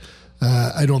strides.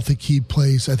 I don't think he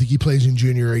plays. I think he plays in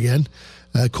junior again.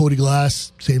 Cody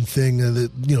Glass, same thing.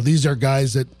 These are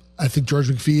guys that I think George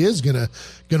McPhee is gonna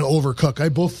overcook.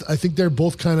 I think they're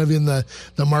both kind of in the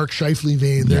Mark Scheifele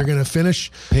vein. They're gonna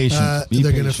finish. They're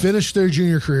gonna finish their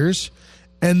junior careers,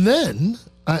 and then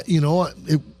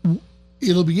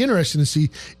it'll be interesting to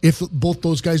see if both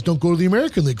those guys don't go to the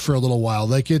American League for a little while.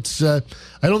 Like I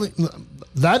don't think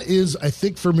that is. I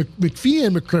think for McPhee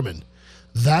and McCrimmon,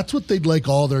 that's what they'd like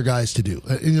all their guys to do.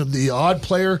 The odd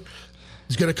player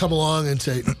is going to come along and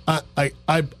say,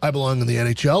 I belong in the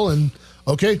NHL, and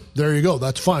okay, there you go.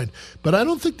 That's fine. But I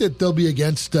don't think that they'll be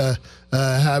against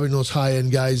having those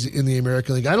high-end guys in the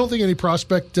American League. I don't think any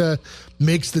prospect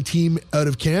makes the team out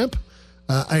of camp.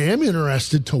 I am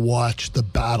interested to watch the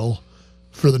battle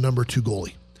for the number 2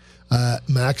 goalie.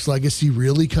 Max Legacy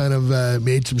really kind of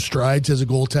made some strides as a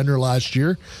goaltender last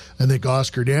year. I think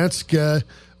Oscar Dansk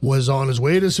was on his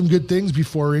way to some good things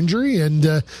before injury, and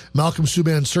Malcolm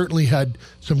Subban certainly had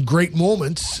some great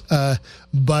moments.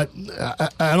 But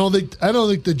I don't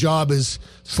think the job is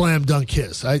slam dunk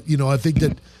his. I think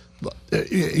that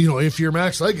if you're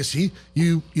Max Legacy,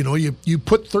 you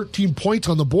put 13 points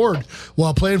on the board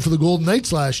while playing for the Golden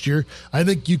Knights last year. I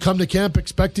think you come to camp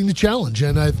expecting the challenge,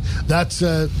 and that's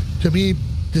to me,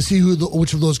 to see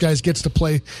which of those guys gets to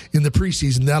play in the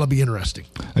preseason. That'll be interesting.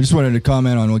 I just wanted to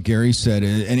comment on what Gary said,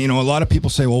 and a lot of people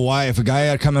say, well, why, if a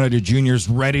guy coming out of juniors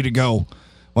ready to go,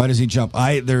 why does he jump?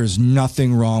 There's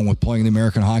nothing wrong with playing the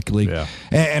American Hockey League. Yeah.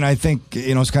 And I think,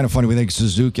 it's kind of funny. We think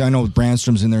Suzuki, I know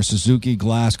Brandstrom's in there, Suzuki,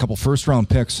 Glass, a couple first-round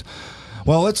picks.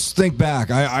 Well, let's think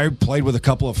back. I played with a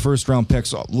couple of first-round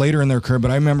picks later in their career, but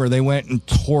I remember they went and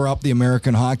tore up the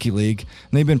American Hockey League,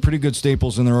 and they've been pretty good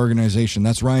staples in their organization.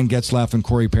 That's Ryan Getzlaf and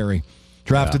Corey Perry.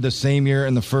 Drafted the same year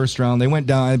in the first round. They went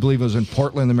down, I believe it was in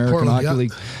Portland, the American Hockey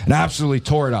League, and absolutely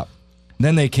tore it up.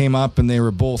 Then they came up, and they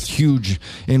were both huge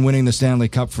in winning the Stanley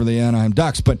Cup for the Anaheim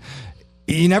Ducks. But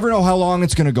you never know how long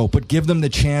it's going to go. But give them the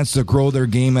chance to grow their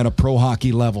game at a pro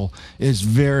hockey level is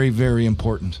very, very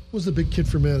important. What was the big kid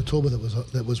from Manitoba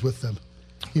that was with them?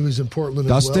 He was in Portland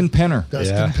Dustin as well. Penner.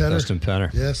 Dustin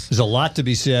Penner. Yes. There's a lot to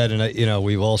be said, and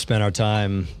we've all spent our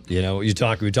time, we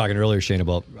were talking earlier, Shane,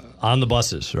 about on the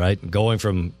buses, right? Going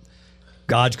from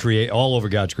all over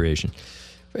God's creation.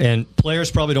 And players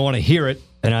probably don't want to hear it,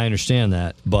 and I understand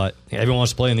that, but everyone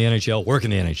wants to play in the NHL, work in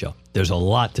the NHL. There's a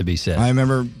lot to be said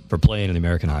for playing in the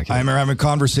American Hockey League. I remember having a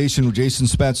conversation with Jason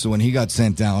Spezza when he got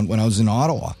sent down when I was in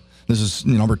Ottawa. This is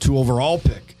number 2 overall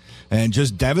pick, and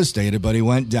just devastated, but he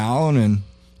went down, and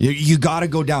you got to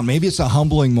go down. Maybe it's a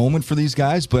humbling moment for these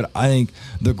guys, but I think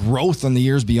the growth in the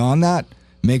years beyond that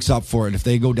makes up for it if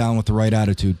they go down with the right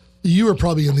attitude. You were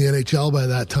probably in the NHL by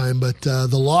that time, but the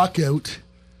lockout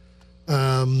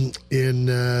in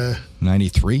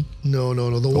 93? No.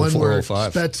 The one where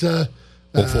Spezza,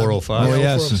 0405. Oh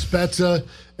yes, Spezza,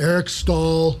 Eric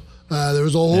Stahl. There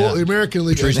was a whole American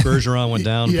League. Patrice Bergeron went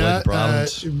down. Played the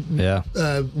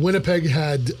Providence. Winnipeg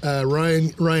had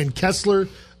Ryan Kessler,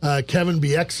 Kevin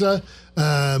Bieksa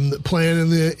playing in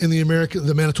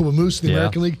the Manitoba Moose in the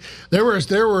American League. There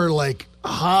were like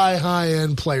high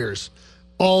end players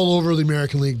all over the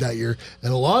American League that year,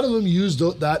 and a lot of them used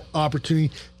that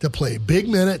opportunity to play big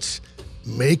minutes,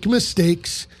 make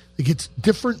mistakes. Like, it's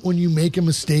different when you make a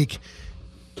mistake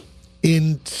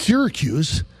in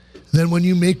Syracuse than when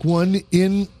you make one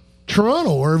in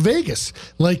Toronto or Vegas.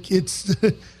 Like,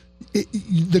 the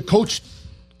coach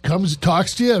comes,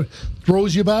 talks to you,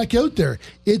 throws you back out there.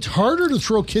 It's harder to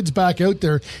throw kids back out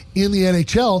there in the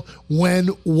NHL when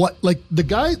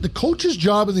the coach's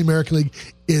job in the American League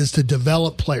is to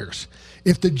develop players.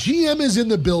 If the GM is in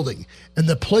the building and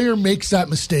the player makes that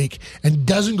mistake and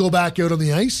doesn't go back out on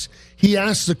the ice, he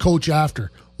asks the coach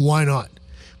after, why not?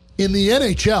 In the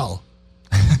NHL,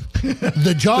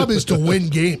 the job is to win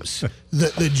games.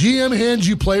 The GM hands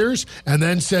you players and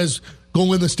then says, go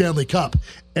win the Stanley Cup.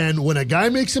 And when a guy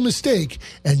makes a mistake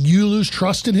and you lose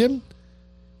trust in him,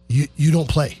 you don't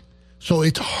play. So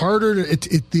it's harder.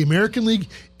 The American League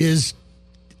is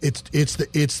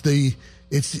it's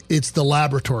the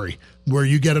laboratory where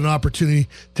you get an opportunity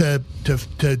to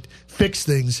fix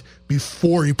things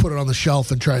before you put it on the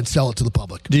shelf and try and sell it to the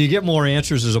public. Do you get more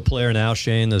answers as a player now,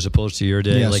 Shane, as opposed to your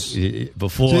day? Yes. Like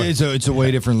before? It's a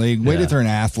way different league, way different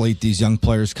athlete, these young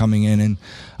players coming in. And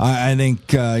I think,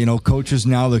 coaches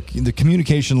now, the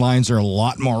communication lines are a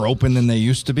lot more open than they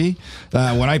used to be.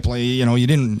 When I play,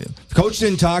 coach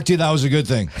didn't talk to you, that was a good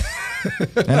thing.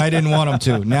 And I didn't want him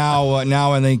to.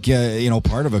 Now I think,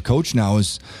 part of a coach now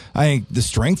is, I think the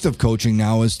strength of coaching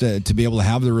now is to be able to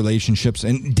have the relationships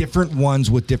and different ones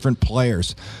with different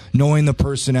players, knowing the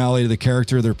personality, the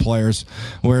character of their players,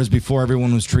 whereas before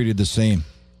everyone was treated the same.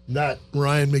 Not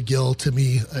Ryan McGill to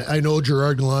me. I know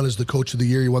Gerard Gallant is the coach of the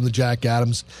year. He won the Jack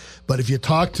Adams. But if you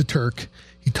talk to Turk,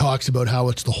 he talks about how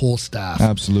it's the whole staff.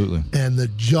 Absolutely. And the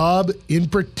job in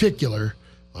particular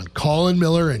on Colin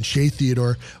Miller and Shea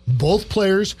Theodore, both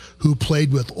players who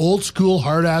played with old school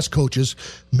hard-ass coaches,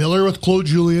 Miller with Claude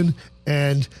Julien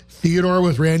and Theodore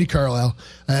with Randy Carlyle.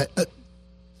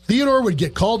 Theodore would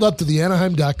get called up to the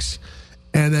Anaheim Ducks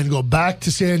and then go back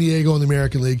to San Diego in the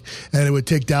American League, and it would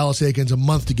take Dallas Aikens a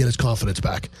month to get his confidence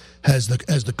back as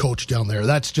the coach down there.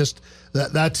 That's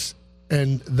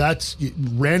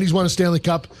Randy's won a Stanley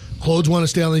Cup, Claude's won a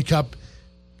Stanley Cup.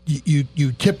 You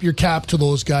tip your cap to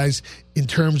those guys in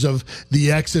terms of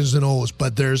the X's and O's,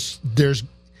 but there's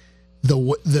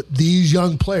these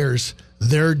young players,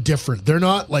 they're different. They're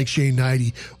not like Shane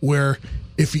Knighty, where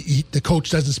if the coach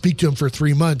doesn't speak to him for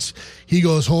 3 months, he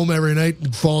goes home every night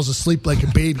and falls asleep like a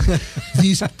baby.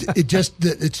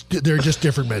 They're just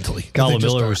different mentally. Colin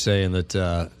Miller was saying that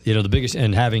the biggest,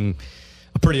 and having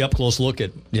a pretty up close look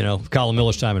at Colin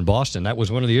Miller's time in Boston, that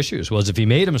was one of the issues. Was if he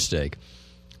made a mistake,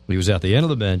 he was at the end of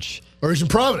the bench, or he was in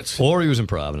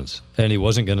Providence, and he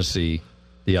wasn't going to see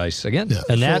the ice again. Yeah,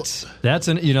 and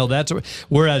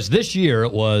whereas this year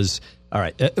it was. All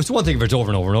right, it's one thing if it's over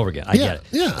and over and over again. I get it.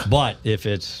 Yeah. But if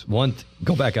it's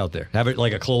go back out there. Have it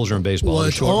like a closer in baseball. Well,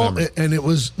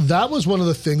 that was one of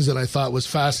the things that I thought was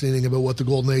fascinating about what the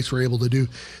Golden Knights were able to do.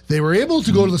 They were able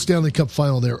to go to the Stanley Cup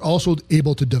final. They were also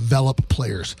able to develop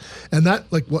players. And that,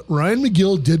 like what Ryan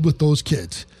McGill did with those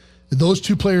kids, those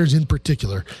two players in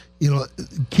particular,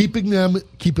 keeping them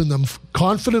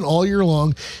confident all year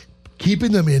long,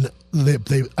 keeping them in.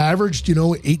 They averaged,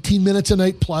 18 minutes a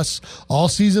night plus all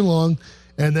season long.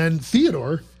 And then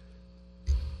Theodore,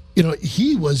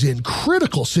 he was in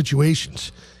critical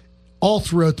situations all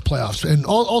throughout the playoffs and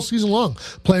all season long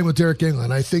playing with Derek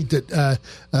Engelland. I think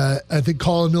that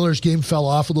Colin Miller's game fell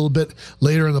off a little bit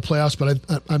later in the playoffs, but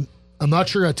I'm not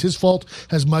sure that's his fault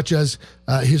as much as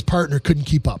his partner couldn't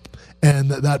keep up,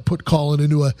 and that put Colin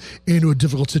into a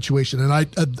difficult situation. And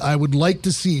I would like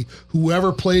to see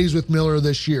whoever plays with Miller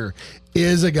this year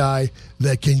is a guy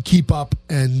that can keep up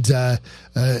and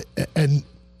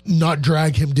not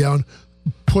drag him down,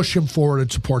 push him forward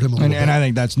and support him a little bit. And I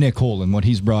think that's Nick Holden, what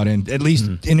he's brought in, at least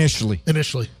initially.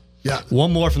 Yeah.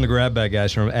 One more from the grab bag,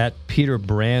 guys, from at Peter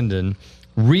Brandon.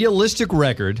 Realistic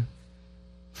record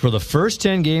for the first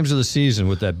 10 games of the season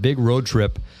with that big road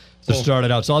trip to start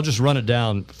it out. So I'll just run it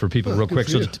down for people real quick.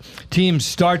 So the team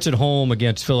starts at home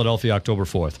against Philadelphia October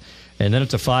 4th. And then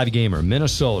it's a 5-gamer.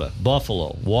 Minnesota,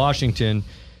 Buffalo, Washington,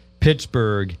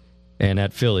 Pittsburgh, and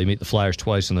at Philly. Meet the Flyers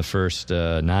twice in the first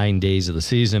 9 days of the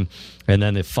season. And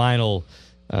then the final,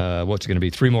 what's it going to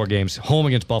be? 3 more games. Home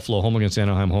against Buffalo, home against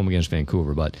Anaheim, home against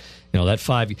Vancouver. But, that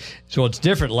 5. So it's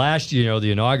different. Last year,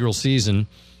 the inaugural season,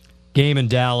 game in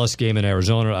Dallas, game in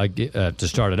Arizona to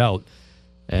start it out.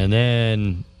 And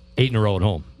then 8 in a row at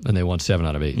home. And they won 7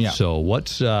 out of 8. Yeah. So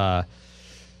what's...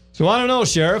 So I don't know,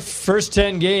 Sheriff. First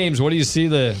 10 games, what do you see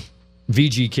the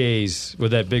VGKs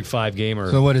with that big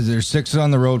 5-gamer? So what is there? 6 on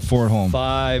the road, 4 at home.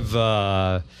 5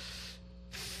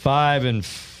 and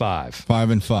 5. 5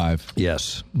 and 5.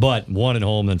 Yes, but 1 at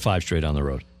home, then 5 straight on the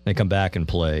road. They come back and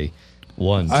play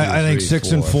 1, 2, I think 3, 6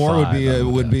 4, and 4 5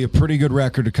 would be a pretty good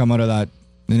record to come out of that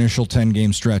initial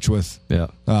 10-game stretch with. Yeah,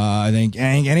 I think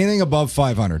anything above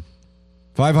 500.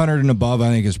 500 and above, I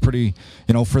think, is pretty,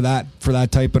 for that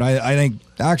type. But I think,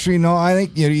 actually, no, I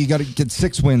think you got to get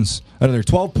 6 wins out of there,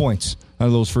 12 points out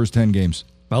of those first 10 games.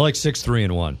 I like 6, 3,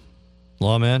 and 1.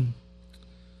 Lawman?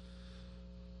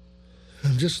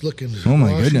 I'm just looking. Oh,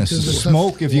 my goodness. The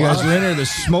smoke, if you guys are in there, the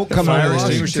smoke coming out of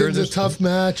Washington's a tough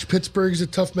match. Pittsburgh's a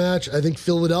tough match. I think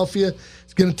Philadelphia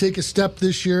is going to take a step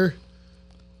this year.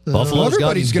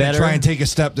 Everybody's going to try and take a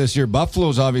step this year.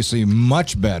 Buffalo's obviously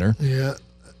much better. Yeah.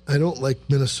 I don't like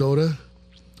Minnesota.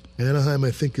 Anaheim,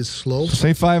 I think, is slow.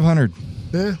 Say 500.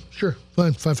 Yeah, sure.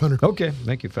 Fine, 500. Okay,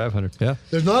 thank you, 500. Yeah.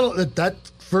 There's not that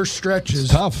first stretch is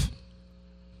tough.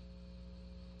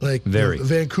 Like Very.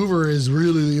 Vancouver is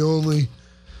really the only,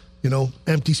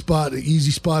 empty spot,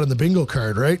 easy spot on the bingo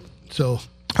card, right? So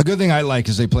a good thing I like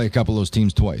is they play a couple of those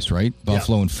teams twice, right?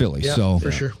 Buffalo and Philly. Yeah, so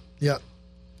for sure. Yeah.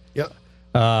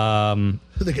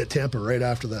 They get Tampa right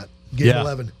after that. Game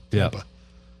 11. Tampa. Yeah.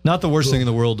 Not the worst thing in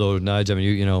the world, though, Nige. I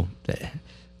mean,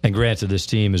 and granted, this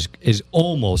team is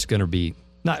almost going to be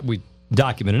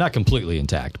documented, not completely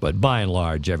intact, but by and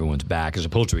large, everyone's back. As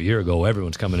opposed to a year ago,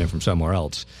 everyone's coming in from somewhere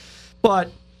else.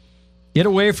 But get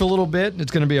away for a little bit.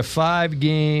 It's going to be a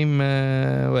 5-game,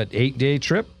 8-day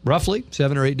trip, roughly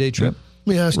 7 or 8 day trip.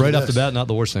 Let me ask you right this. off the bat, not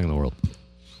the worst thing in the world.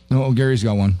 No, Gary's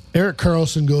got one. Erik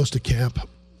Karlsson goes to camp,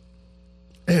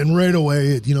 and right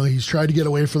away, he's tried to get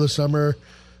away for the summer,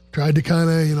 tried to kind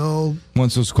of,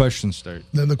 once those questions start,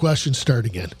 then the questions start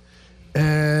again,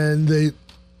 and they,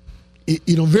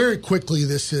 very quickly,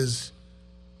 it's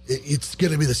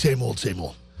going to be the same old, same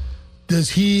old.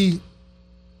 Does he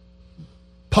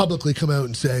publicly come out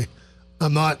and say,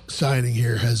 "I'm not signing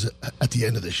here at the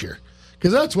end of this year"?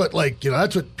 Because that's what,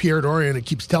 that's what Pierre Dorion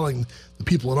keeps telling the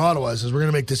people in Ottawa is we're going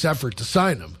to make this effort to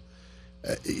sign him.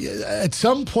 At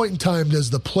some point in time, does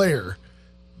the player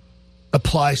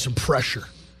apply some pressure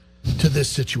to this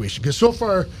situation? Because so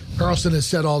far, Karlsson has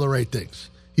said all the right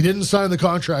things. He didn't sign the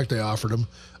contract they offered him,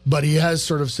 but he has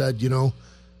sort of said,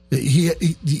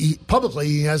 he publicly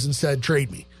he hasn't said trade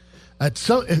me.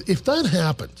 If that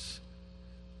happens,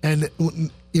 and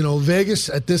Vegas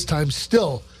at this time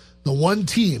still the one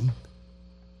team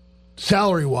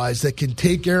salary-wise that can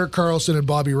take Erik Karlsson and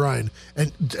Bobby Ryan,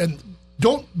 and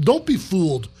don't be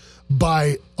fooled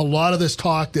by a lot of this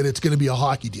talk that it's going to be a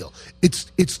hockey deal.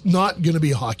 It's not going to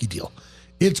be a hockey deal.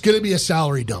 It's going to be a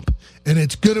salary dump, and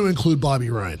it's going to include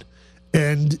Bobby Ryan.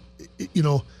 And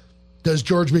does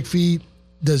George McPhee,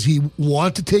 does he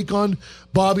want to take on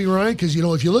Bobby Ryan? Because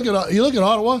if you look at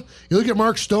Ottawa, you look at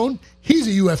Mark Stone, he's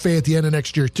a UFA at the end of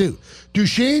next year too.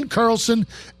 Duchesne, Karlsson,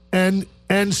 and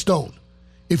Stone.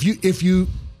 Do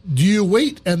you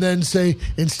wait and then say,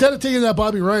 instead of taking that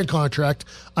Bobby Ryan contract,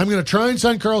 I'm going to try and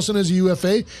sign Karlsson as a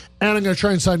UFA, and I'm going to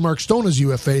try and sign Mark Stone as a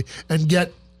UFA and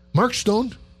get Mark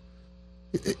Stone?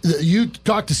 You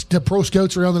talk to pro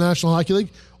scouts around the National Hockey League,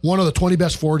 one of the 20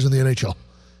 best forwards in the NHL.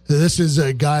 This is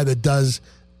a guy that does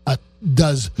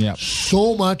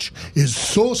so much, is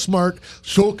so smart,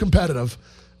 so competitive.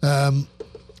 I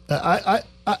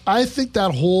think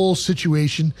that whole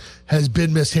situation has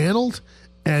been mishandled.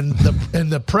 And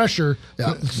the pressure,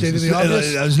 stating the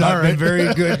obvious. That has not been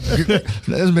very good. That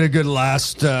hasn't been a good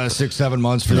last 6-7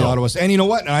 months for the Ottawa. And you know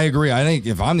what? I agree. I think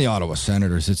if I'm the Ottawa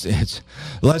Senators, it's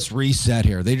let's reset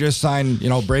here. They just signed,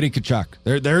 Brady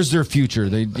Tkachuk. There's their future.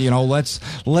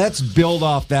 Let's build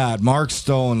off that. Mark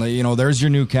Stone. There's your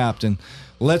new captain.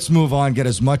 Let's move on. Get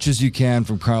as much as you can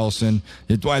from Karlsson.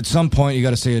 At some point, you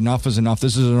got to say enough is enough.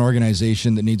 This is an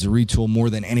organization that needs a retool more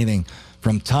than anything,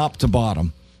 from top to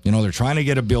bottom. They're trying to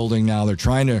get a building now. They're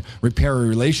trying to repair a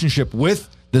relationship with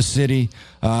the city.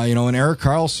 And Erik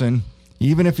Karlsson,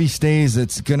 even if he stays,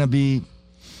 it's going to be,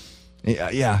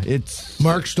 it's...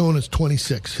 Mark Stone is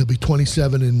 26. He'll be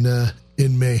 27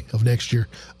 in May of next year.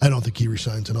 I don't think he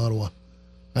resigns in Ottawa.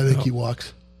 I think he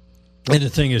walks. And the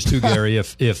thing is, too, Gary,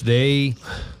 if they,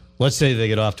 let's say they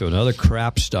get off to another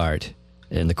crap start,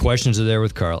 and the questions are there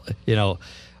with Carl,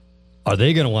 are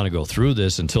they going to want to go through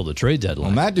this until the trade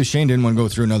deadline? Well, Matt Duchesne didn't want to go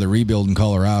through another rebuild in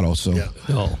Colorado, so... Yeah.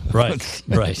 Oh, right,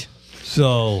 right.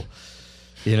 So,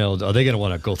 are they going to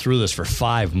want to go through this for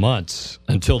 5 months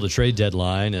until the trade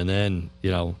deadline, and then,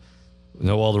 know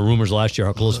all the rumors last year,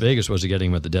 how close Vegas was to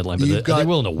getting him at the deadline, but are they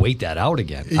willing to wait that out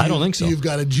again? I don't think so. You've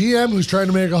got a GM who's trying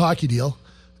to make a hockey deal,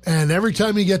 and every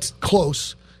time he gets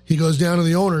close, he goes down to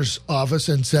the owner's office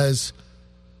and says,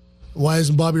 why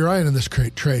isn't Bobby Ryan in this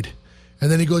trade? And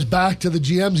then he goes back to the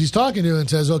GMs he's talking to and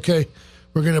says, okay,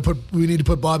 we need to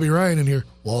put Bobby Ryan in here.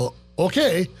 Well,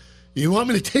 okay. You want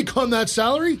me to take on that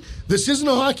salary? This isn't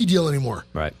a hockey deal anymore.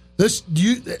 Right. This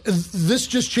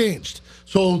just changed.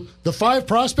 So the 5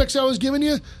 prospects I was giving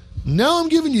you, now I'm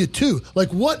giving you 2. Like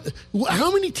what?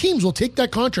 How many teams will take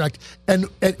that contract? And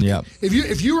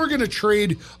if you were going to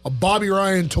trade a Bobby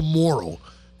Ryan tomorrow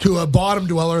to a bottom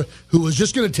dweller who was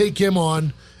just going to take him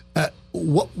on,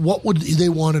 what would they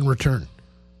want in return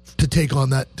to take on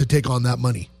that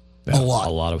money? Yeah, a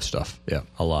lot of stuff. Yeah,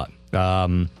 a lot.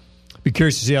 Be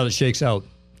curious to see how that shakes out.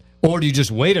 Or do you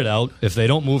just wait it out? If they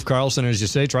don't move Karlsson, as you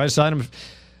say, try to sign him.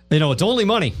 It's only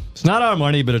money. It's not our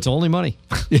money, but it's only money.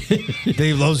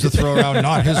 Dave loves to throw around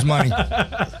not his money.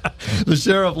 The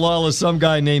Sheriff Lawless Some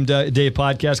Guy Named Dave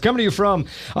podcast coming to you from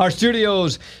our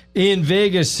studios in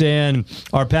Vegas, and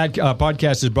our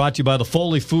podcast is brought to you by the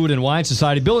Foley Food and Wine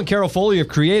Society. Bill and Carol Foley have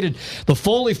created the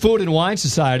Foley Food and Wine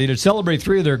Society to celebrate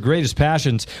three of their greatest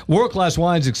passions: world-class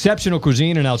wines, exceptional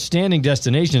cuisine, and outstanding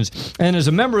destinations. And as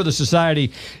a member of the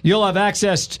society, you'll have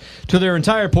access to their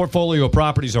entire portfolio of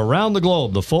properties around the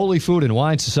globe. The Foley Food and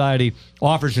Wine Society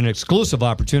offers an exclusive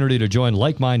opportunity to join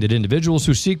like-minded individuals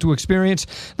who seek to experience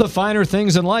the finer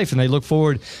things in life, and they look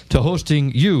forward to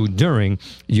hosting you during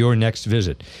your next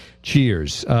visit.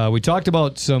 Cheers. We talked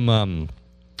about some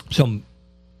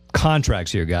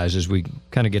contracts here, guys, as we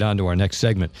kind of get on to our next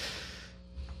segment.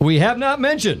 We have not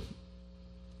mentioned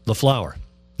the Flower,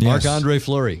 yes. Marc-Andre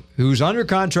Fleury, who's under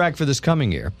contract for this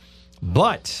coming year,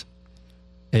 but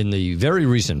in the very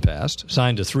recent past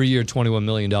signed a 3-year, $21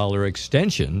 million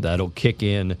extension that'll kick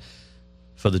in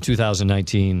for the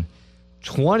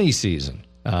 2019-20 season.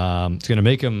 It's going to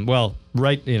make him,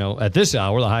 at this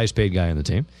hour, the highest paid guy on the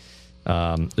team.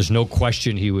 There's no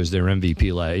question he was their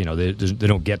MVP. They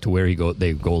don't get to where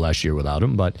they go last year without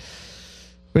him. But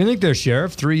what do you think there,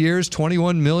 Sheriff? 3 years,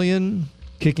 $21 million,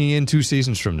 kicking in 2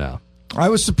 seasons from now. I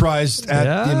was surprised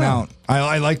at the amount.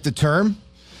 I like the term.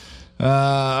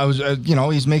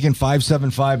 He's making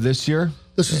 $5.75 this year.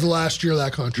 This is the last year of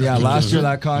that contract. Yeah, last year of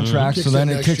that contract. So then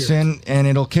it kicks in, and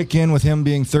it'll kick in with him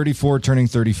being 34, turning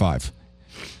 35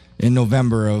 in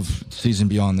November of season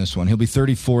beyond this one. He'll be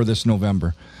 34 this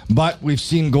November. But we've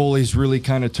seen goalies really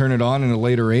kind of turn it on in a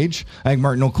later age. I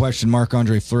think, no question,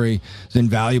 Marc-Andre Fleury is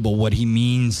invaluable, what he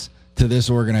means to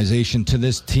this organization, to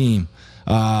this team.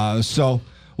 So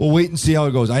we'll wait and see how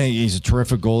it goes. I think he's a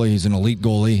terrific goalie. He's an elite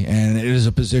goalie, and it is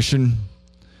a position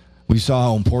we saw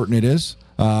how important it is.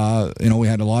 We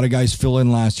had a lot of guys fill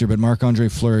in last year, but Marc-Andre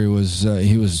Fleury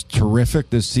was terrific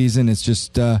this season. It's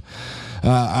just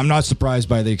I'm not surprised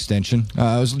by the extension.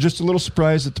 I was just a little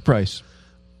surprised at the price.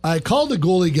 I called the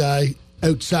goalie guy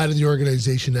outside of the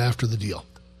organization after the deal,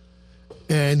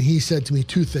 and he said to me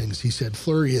 2 things. He said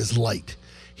Fleury is light.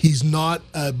 He's not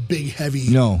a big, heavy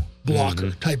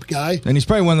blocker type guy. And he's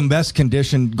probably one of the best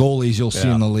conditioned goalies you'll see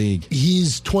in the league.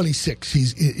 He's 26.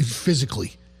 He's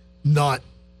physically not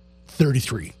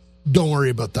 33. Don't worry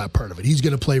about that part of it. He's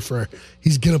going to play for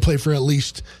at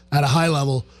least at a high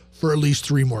level for at least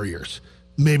 3 more years.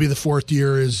 Maybe the 4th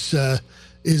year is the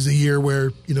year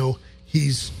where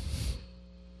he's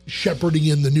shepherding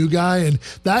in the new guy, and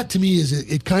that to me is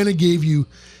it kind of gave you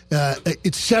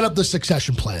it set up the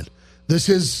succession plan. This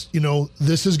is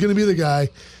going to be the guy.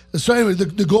 So anyway,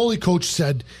 the goalie coach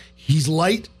said he's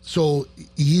light, so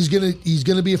he's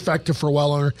gonna be effective for a while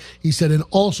longer. He said, and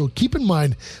also keep in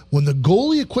mind when the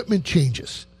goalie equipment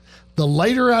changes, the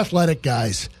lighter athletic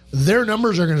guys, their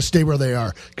numbers are going to stay where they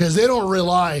are because they don't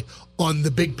rely on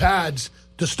the big pads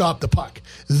to stop the puck.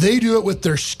 They do it with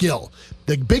their skill.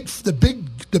 The big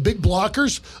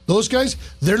blockers, those guys,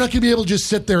 they're not going to be able to just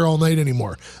sit there all night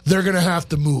anymore. They're going to have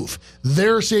to move.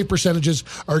 Their save percentages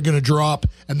are going to drop,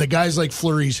 and the guys like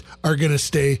Fleury's are going to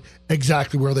stay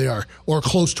exactly where they are or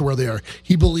close to where they are.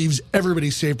 He believes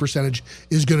everybody's save percentage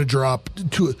is going to drop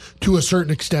to a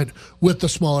certain extent with the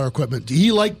smaller equipment.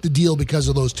 He liked the deal because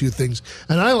of those 2 things,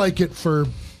 and I like it for.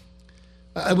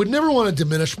 I would never want to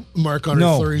diminish Marc-Andre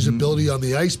Fleury's ability on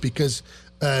the ice because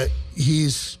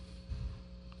he's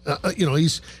a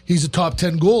top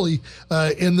 10 goalie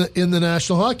in the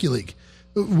National Hockey League,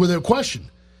 without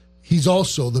question. He's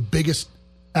also the biggest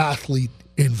athlete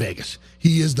in Vegas.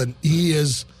 He is the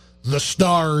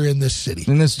star in this city.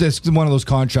 And this one of those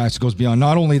contracts that goes beyond.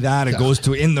 Not only that, it goes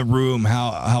to in the room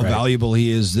how valuable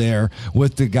he is there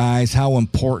with the guys, how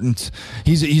important.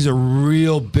 He's a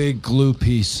real big glue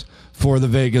piece for the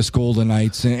Vegas Golden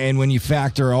Knights. And when you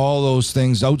factor all those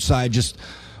things outside just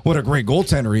what a great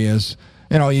goaltender he is,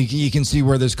 you can see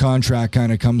where this contract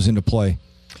kind of comes into play.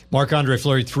 Marc-Andre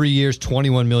Fleury, 3 years,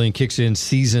 $21 million, kicks in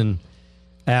season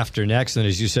after next. And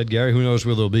as you said, Gary, who knows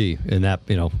where they'll be in that,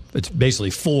 it's basically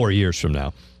 4 years from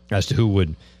now as to who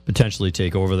would potentially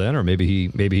take over then, or maybe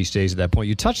he stays at that point.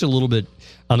 You touched a little bit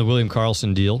on the William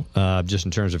Karlsson deal, just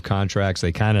in terms of contracts.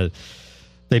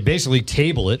 They basically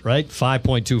table it, right?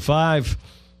 5.25,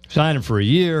 sign him for a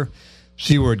year,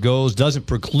 see where it goes. Doesn't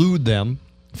preclude them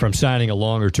from signing a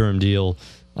longer-term deal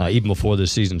even before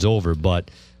this season's over.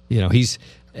 But, he's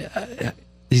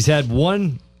had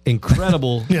one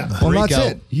incredible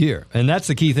breakout year. And that's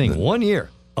the key thing. 1 year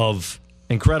of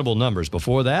incredible numbers.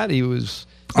 Before that, he was,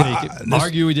 you could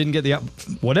argue he didn't get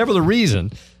whatever the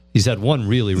reason. He's had one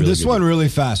really This good one year. really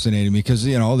fascinated me because,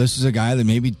 this is a guy that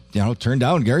maybe, turned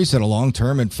down, Gary said, a long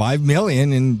term at $5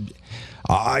 million. And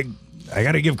I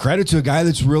got to give credit to a guy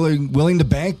that's really willing to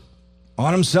bank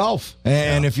on himself.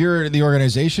 And if you're the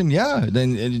organization,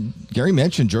 then Gary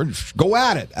mentioned, George, go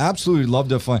at it. Absolutely love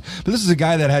to find. But this is a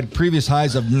guy that had previous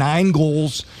highs of 9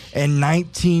 goals and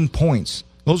 19 points.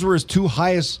 Those were his 2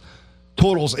 highest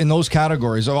totals in those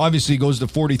categories. So obviously, he goes to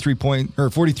 43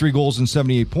 goals and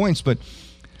 78 points. But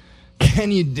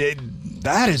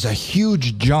that is a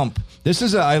huge jump.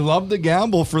 I love the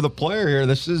gamble for the player here.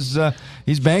 This is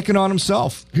he's banking on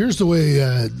himself. Here's the way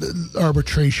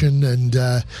arbitration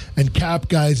and cap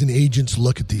guys and agents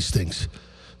look at these things.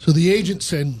 So the agent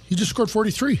said, he just scored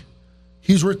 43.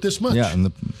 He's worth this much. Yeah,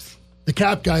 and the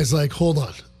cap guy's like, hold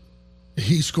on.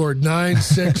 He scored 9,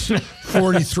 6,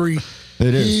 43.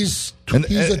 It is.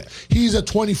 He's a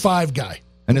 25 guy.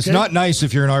 And it's not nice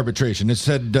if you're in arbitration. It's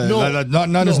said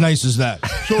not as nice as that.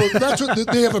 So that's what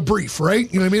they have a brief, right?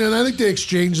 You know what I mean? And I think they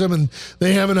exchange them and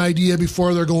they have an idea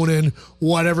before they're going in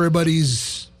what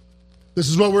everybody's. This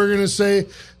is what we're going to say.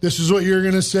 This is what you're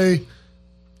going to say.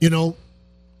 You know.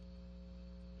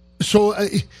 So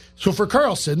for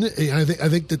Karlsson, I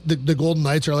think that the Golden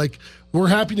Knights are like, we're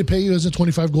happy to pay you as a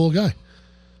 25 goal guy.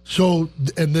 So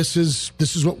and this is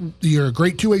what you're a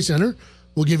great 2-way center.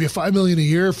 We'll give you $5 million a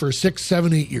year for 6,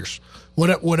 7, 8 years,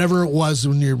 whatever it was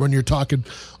when you're talking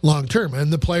long term.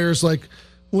 And the player's like,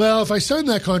 well, if I sign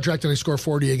that contract and I score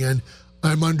 40 again,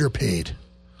 I'm underpaid,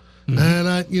 and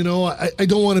I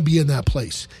don't want to be in that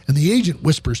place. And the agent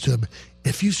whispers to him,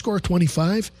 if you score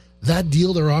 25, that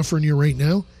deal they're offering you right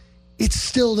now, it's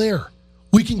still there.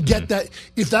 We can get that.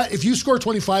 If you score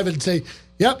 25 and say,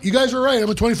 yep, you guys are right, I'm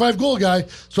a 25 goal guy.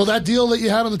 So that deal that you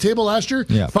had on the table last year,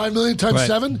 $5 million times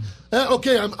 7,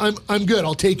 okay, I'm good.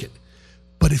 I'll take it.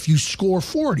 But if you score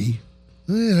 40,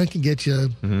 I can get you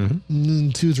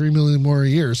 $2-3 million more a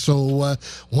year. So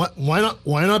why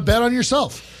not bet on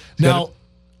yourself? Now,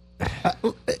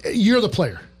 you're the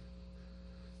player.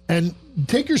 And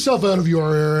take yourself out of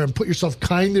your era and put yourself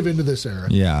kind of into this era.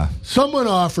 Yeah. Someone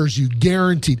offers you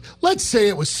guaranteed. Let's say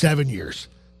it was 7 years.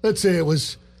 Let's say it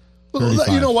was,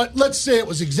 35. You know what? Let's say it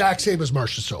was exact same as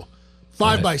Marchessault.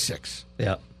 5 by 6.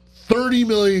 Yeah. $30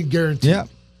 million guaranteed. Yeah.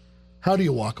 How do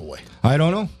you walk away? I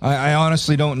don't know. I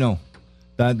honestly don't know.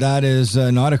 That is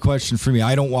not a question for me.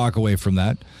 I don't walk away from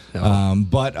that. No.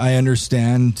 But I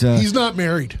understand. He's not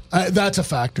married. That's a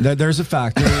factor. There's a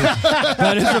factor.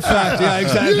 That is a fact. Yeah,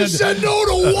 exactly. You said no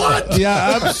to what?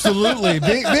 Yeah, absolutely.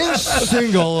 Being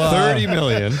single. $30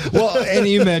 million. Well, and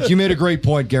you made a great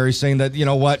point, Gary, saying that, you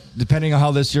know what, depending on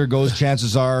how this year goes,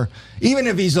 chances are, even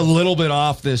if he's a little bit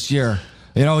off this year,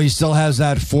 he still has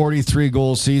that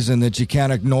 43-goal season that you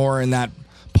can't ignore, and that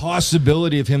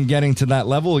possibility of him getting to that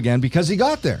level again because he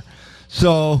got there.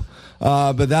 So,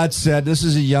 but that said, this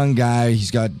is a young guy.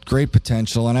 He's got great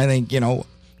potential, and I think,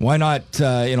 why not, put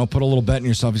a little bet in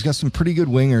yourself? He's got some pretty good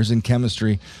wingers in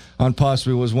chemistry. On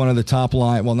possibly was one of the top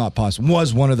line. Well, not possibly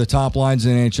was one of the top lines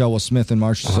in the NHL with Smith and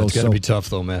Marchessault. It's got to be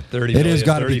tough though, man. 30 million, it has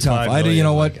got to be tough. You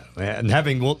know what? And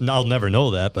I'll never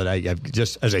know that, but I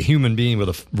just as a human being with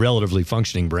a relatively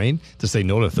functioning brain to say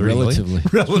no to 30 million.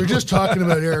 We're just talking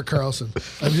about Erik Karlsson.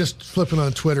 I'm just flipping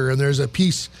on Twitter, and there's a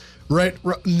piece right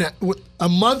a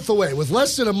month away, with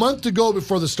less than a month to go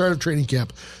before the start of training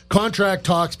camp. Contract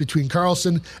talks between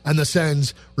Karlsson and the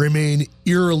Sens remain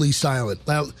eerily silent.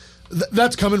 Now,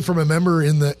 that's coming from a member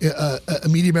in a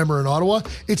media member in Ottawa.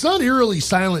 It's not eerily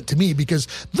silent to me because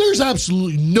there's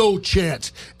absolutely no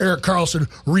chance Erik Karlsson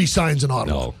re-signs in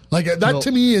Ottawa. No. That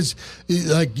to me is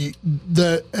like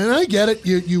and I get it.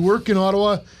 You work in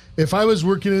Ottawa. If I was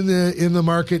working in the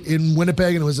market in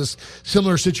Winnipeg and it was a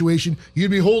similar situation, you'd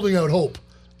be holding out hope.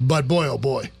 But boy, oh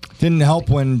boy. Didn't help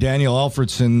when Daniel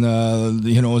Alfredsson,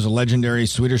 was a legendary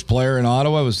Swedish player in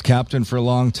Ottawa, was captain for a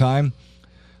long time.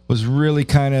 Was really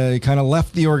kind of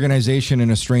left the organization in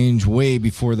a strange way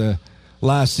before the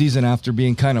last season after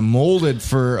being kind of molded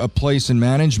for a place in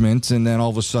management, and then all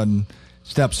of a sudden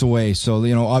steps away. So,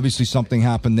 obviously something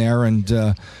happened there,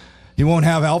 and he won't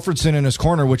have Alfredsson in his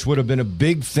corner, which would have been a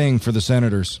big thing for the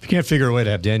Senators. If you can't figure a way to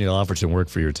have Daniel Alfredsson work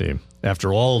for your team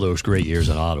after all those great years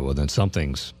in Ottawa, then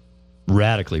something's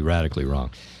radically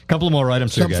wrong. A couple of more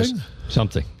items here, guys.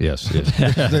 Something, yes.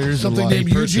 There's something named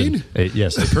Eugene?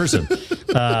 Yes, a person.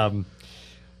 It's an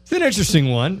interesting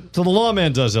one. So the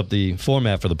lawman does up the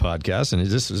format for the podcast, and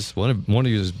this is one of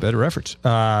his better efforts.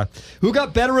 Who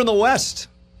got better in the West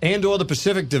and/or the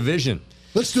Pacific Division?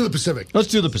 Let's do the Pacific.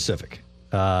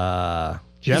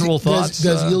 General thoughts?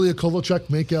 Does Ilya Kovalchuk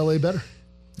make LA better?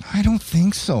 I don't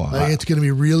think so. I think it's going to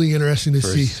be really interesting to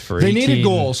see. They need a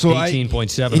goal. So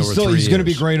 18.7 over 3 years. He's going to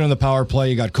be great on the power play.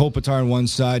 You got Kopitar on one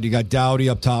side. You got Doughty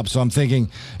up top. So I'm thinking,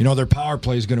 their power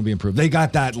play is going to be improved. They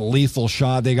got that lethal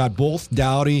shot. They got both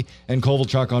Doughty and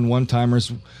Kovalchuk on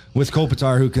one-timers with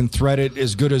Kopitar, who can thread it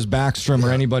as good as Backstrom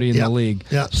or anybody in the league.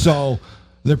 Yeah. So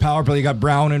their power play, you got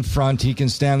Brown in front. He can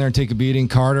stand there and take a beating.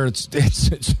 Carter, it's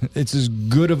as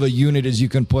good of a unit as you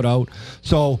can put out.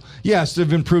 So, yes,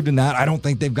 they've improved in that. I don't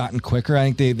think they've gotten quicker.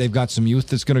 I think they've got some youth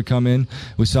that's going to come in.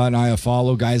 We saw an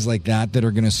Iafallo, guys like that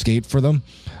are going to skate for them.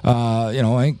 I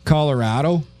think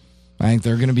Colorado, I think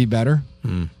they're going to be better.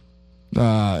 San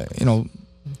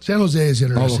Jose is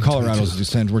interesting. Although Colorado's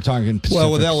descent, we're talking Pacific.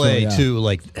 Well, with LA, too,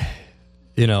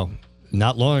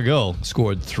 not long ago,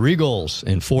 scored 3 goals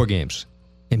in 4 games.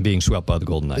 In being swept by the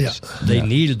Golden Knights. Yeah. They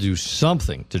need to do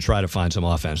something to try to find some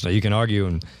offense. Now, you can argue,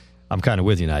 and I'm kind of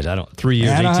with you, Knight. 3 years,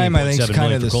 Anaheim, I think, is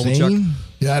kind of the Kovalchuk. same.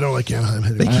 Yeah, I don't like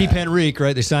Anaheim. They keep Henrique,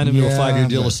 right? They signed him to a 5-year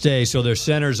deal to stay. So their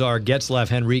centers are Getzlaf,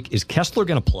 Henrique. Is Kessler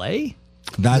going to play?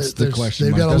 That's the question.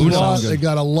 They've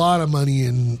got a lot of money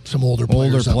in some older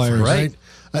players, right?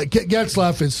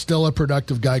 Getzlaf is still a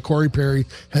productive guy. Corey Perry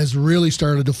has really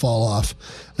started to fall off.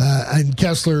 And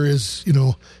Kessler is,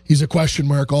 he's a question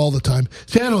mark all the time.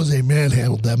 San Jose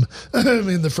manhandled them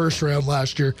in the first round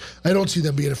last year. I don't see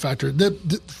them being a factor.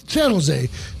 San Jose,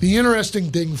 the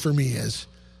interesting thing for me is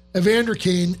Evander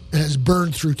Kane has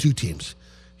burned through 2 teams.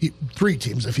 3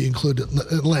 teams if you include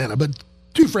Atlanta, but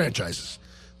 2 franchises.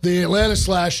 The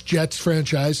Atlanta/Jets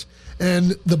franchise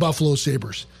and the Buffalo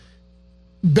Sabres.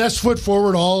 Best foot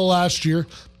forward all last year,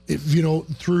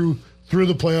 through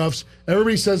the playoffs.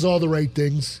 Everybody says all the right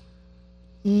things.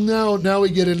 Now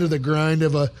we get into the grind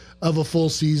of a full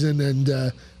season,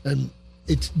 and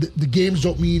it's the games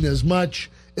don't mean as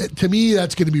much. To me,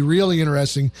 that's going to be really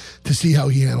interesting to see how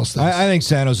he handles things. I think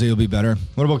San Jose will be better.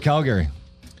 What about Calgary?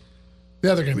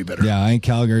 Yeah, they're going to be better. Yeah, I think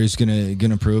Calgary's going to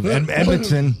improve. And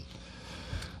Edmonton,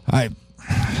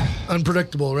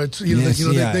 unpredictable, right? So,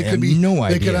 they could be. No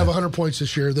idea. They could have 100 points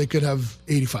this year. They could have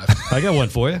 85. I got one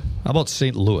for you. How about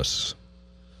St. Louis?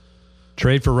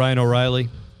 Trade for Ryan O'Reilly.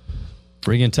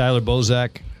 Bring in Tyler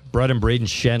Bozak. Brought in Braden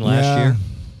Shen last year.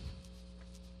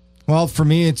 Well, for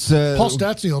me, it's Paul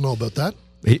Stastny will know about that.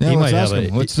 He might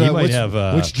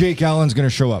have. Which Jake Allen's going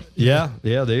to show up? Yeah.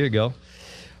 There you go.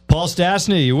 Paul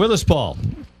Stastny, you with us, Paul?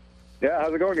 Yeah,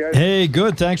 how's it going, guys? Hey,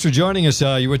 good. Thanks for joining us.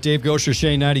 You're with Dave Gosher,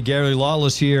 Shane Knighty, Gary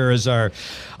Lawless here as our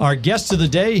guest of the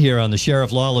day here on the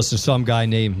Sheriff Lawless and Some Guy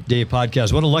Named Dave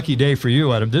podcast. What a lucky day for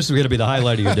you, Adam. This is going to be the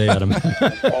highlight of your day, Adam.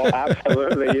 Oh,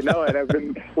 absolutely. You know it. I've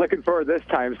been looking forward to this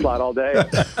time slot all day.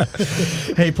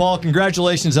 Hey, Paul,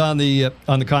 congratulations on the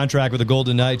contract with the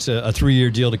Golden Knights, a 3-year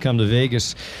deal to come to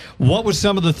Vegas. What was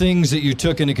some of the things that you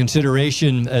took into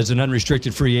consideration as an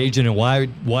unrestricted free agent, and why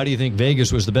do you think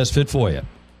Vegas was the best fit for you?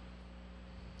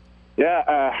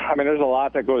 Yeah, there's a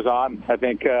lot that goes on. I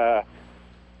think, I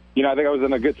think I was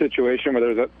in a good situation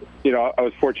where I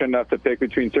was fortunate enough to pick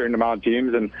between a certain amount of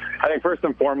teams. And I think first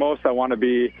and foremost, I want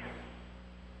to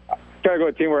try to go to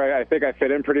a team where I think I fit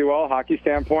in pretty well, hockey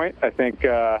standpoint. I think,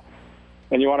 and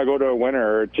you want to go to a winner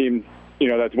or a team,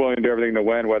 that's willing to do everything to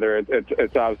win, whether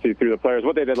it's obviously through the players,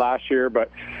 what they did last year.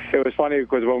 But it was funny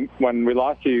because when we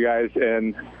lost to you guys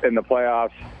in the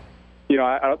playoffs,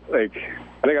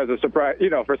 I think I was a surprise.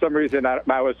 For some reason,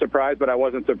 I was surprised, but I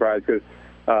wasn't surprised because,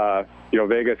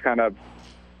 Vegas kind of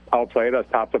outplayed us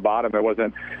top to bottom. It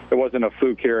wasn't a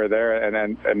fluke here or there.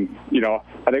 And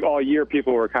I think all year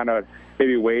people were kind of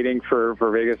maybe waiting for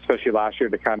Vegas, especially last year,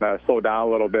 to kind of slow down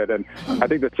a little bit. And I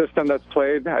think the system that's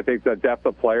played, I think the depth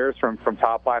of players from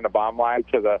top line to bottom line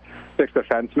to the 6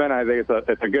 defensemen, I think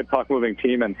it's a good puck-moving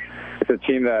team, and it's a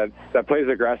team that plays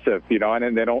aggressive,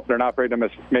 and they're not afraid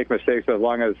to make mistakes as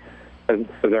long as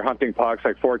they're hunting pucks,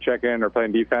 like forechecking or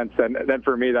playing defense. And then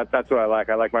for me, that's what I like.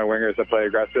 I like my wingers to play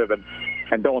aggressive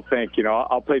and don't think.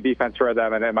 I'll play defense for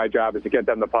them, and then my job is to get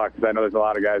them the puck, because I know there's a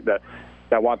lot of guys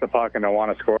that want the puck and don't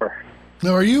want to score.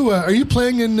 Now, are you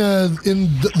playing in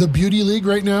the Beauty League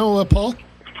right now, Paul?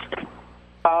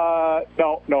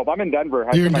 No. I'm in Denver.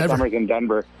 You're in my Denver? Summer's in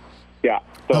Denver. Yeah.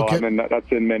 So okay.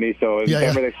 That's in Mini. So in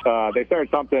Denver, they started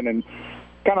something and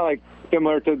kind of like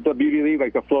similar to the Beauty League,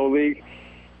 like the Flow League,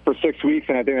 for 6 weeks,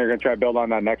 and I think they're going to try to build on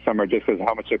that next summer just because of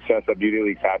how much success the Beauty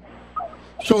League's had.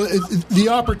 So the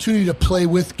opportunity to play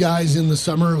with guys in the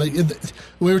summer,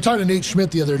 we were talking to Nate Schmidt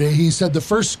the other day. He said the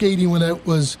first skate he went out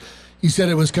was, he said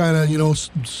it was kind of,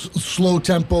 slow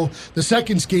tempo. The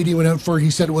second skate he went out for,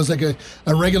 he said it was like a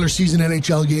regular season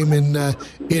NHL game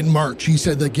in March. He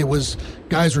said like it was,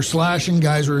 guys were slashing,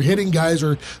 guys were hitting, guys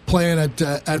were playing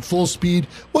at full speed.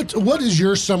 What is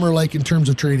your summer like in terms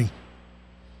of training?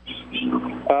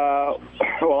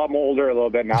 Well, I'm older a little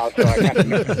bit now, so I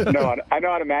kind of I know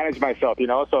how to manage myself,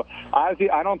 So honestly,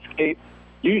 I don't skate.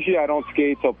 Usually I don't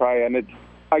skate till probably end.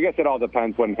 I guess it all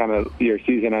depends when kind of your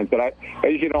season ends, but I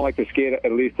usually don't like to skate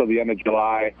at least till the end of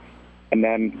July. And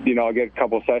then, I'll get a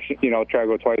couple sessions, try to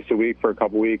go twice a week for a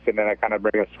couple weeks, and then I kind of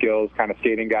bring a skills kind of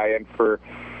skating guy in for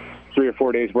 3 or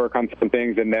 4 days, work on some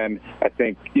things. And then I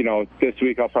think, this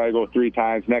week I'll probably go 3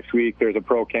 times. Next week there's a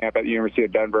pro camp at the University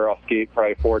of Denver. I'll skate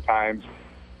probably 4 times.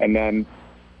 And then,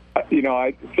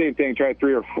 same thing, try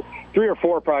 3 or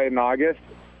 4 probably in August.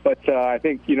 But I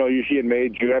think, usually in May,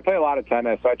 June, I play a lot of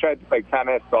tennis. So I tried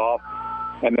tennis, golf,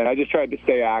 and then I just tried to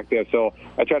stay active. So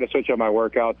I try to switch up my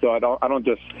workout. So I don't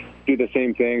just do the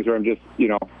same things where I'm just,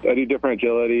 I do different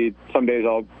agility. Some days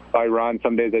I run,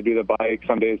 some days I do the bike,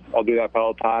 some days I'll do that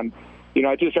Peloton.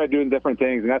 I just try doing different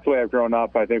things, and that's the way I've grown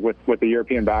up, I think, with the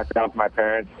European background from my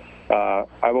parents.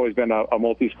 I've always been a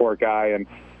multi-sport guy, and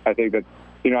I think that,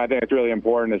 I think it's really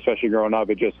important, especially growing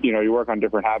up. It just, you work on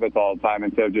different habits all the time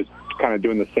instead of just kind of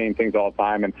doing the same things all the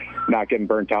time and not getting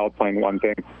burnt out playing one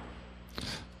thing.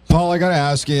 Paul, I got to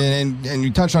ask you, and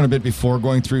you touched on a bit before,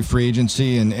 going through free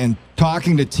agency and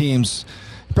talking to teams.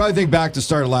 You probably think back to the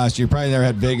start of last year. You probably never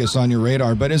had Vegas on your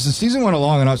radar. But as the season went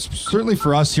along, and certainly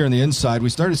for us here on the inside, we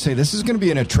started to say this is going to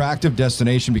be an attractive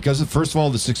destination because of, first of all,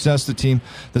 the success of the team,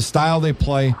 the style they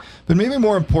play. But maybe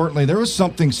more importantly, there was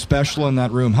something special in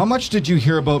that room. How much did you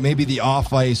hear about maybe the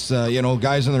off-ice,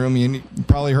 guys in the room? You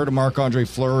probably heard of Marc-Andre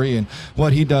Fleury and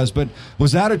what he does. But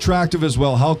was that attractive as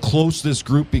well, how close this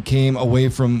group became away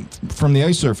from the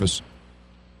ice surface?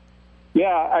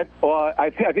 Yeah, I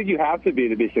think you have to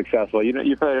be successful.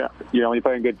 You play, when you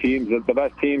play in good teams, the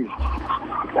best teams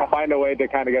find a way to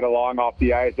kind of get along off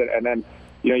the ice, and then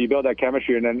you build that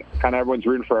chemistry, and then kind of everyone's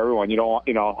rooting for everyone. You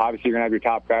don't, obviously you're gonna have your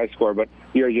top guys score, but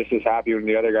you're just as happy when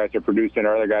the other guys are producing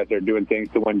or other guys are doing things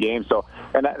to win games. So,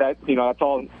 and that's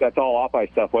all off ice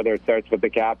stuff. Whether it starts with the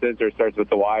captains or it starts with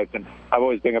the wives, and I've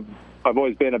always been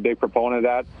a big proponent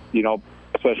of that.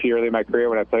 Especially early in my career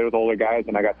when I played with older guys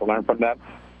and I got to learn from them.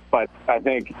 But I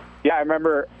think, I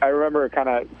remember kind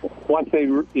of once they,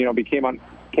 came on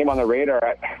the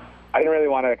radar, I didn't really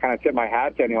want to kind of tip my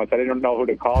hat to anyone, so I didn't know who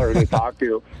to call or who to talk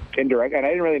to indirect. And I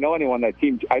didn't really know anyone on that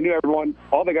team. I knew everyone,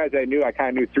 all the guys I knew, I kind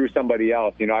of knew through somebody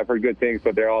else. I've heard good things,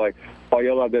 but they're all like, oh,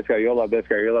 you'll love this guy, you'll love this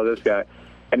guy, you'll love this guy.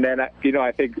 And then,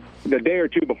 I think the day or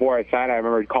two before I signed, I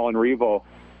remember calling Revo.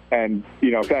 And,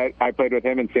 I played with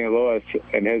him in St. Louis,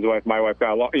 and his wife, my wife,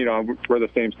 got along, we're the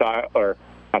same style, or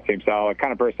not same style,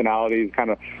 kind of personalities, kind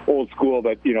of old school,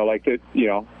 but, like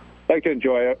to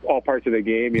enjoy all parts of the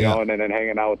game, and then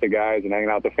hanging out with the guys and hanging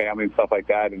out with the family and stuff like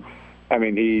that. And, I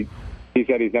mean, he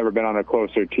said he's never been on a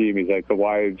closer team. He's like, the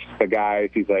wives, the guys,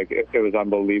 he's like, it was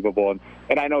unbelievable.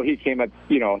 And I know he came at,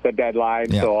 the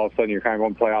deadline, so all of a sudden you're kind of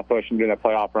going playoff push and doing that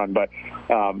playoff run. But,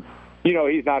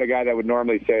 he's not a guy that would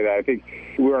normally say that. I think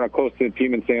we were on a close to the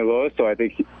team in St. Louis, so I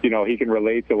think, he can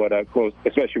relate to what a close,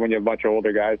 especially when you have a bunch of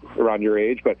older guys around your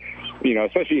age. But,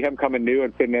 especially him coming new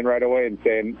and fitting in right away and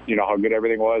saying, how good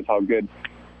everything was, how good,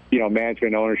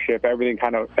 management, ownership, everything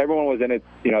everyone was in it,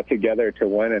 together to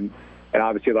win. And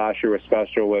obviously last year was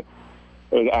special it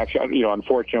was actually,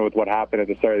 unfortunate with what happened at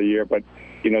the start of the year, but,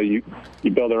 you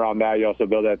build around that. You also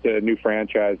build that to a new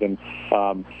franchise. And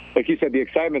like you said, the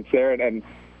excitement's there. And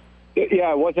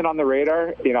yeah, it wasn't on the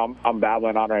radar. I'm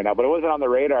babbling on right now, but it wasn't on the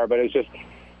radar. But it's just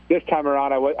this time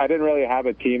around, I didn't really have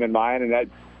a team in mind, and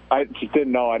I just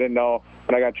didn't know. I didn't know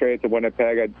when I got traded to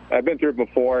Winnipeg. I've been through it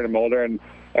before, and I'm older, and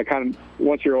I kind of,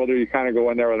 once you're older, you kind of go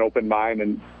in there with an open mind,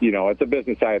 and it's a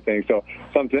business side of things. So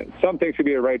some things could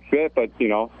be a right fit, but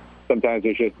sometimes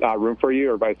there's just not room for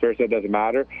you, or vice versa. It doesn't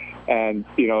matter. And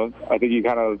I think you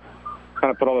kind of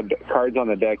put all the cards on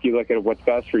the deck. You look at what's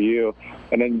best for you,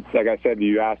 and then, like I said,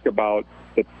 you ask about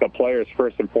the players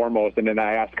first and foremost, and then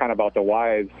I asked kind of about the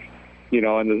wives, and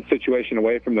the situation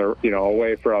away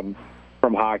from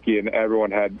from hockey, and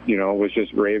everyone had was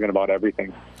just raving about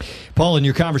everything. Paul, in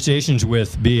your conversations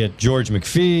with, be it George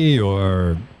McPhee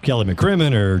or Kelly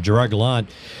McCrimmon or Gerard Gallant,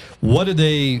 what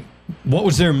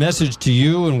was their message to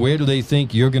you, and where do they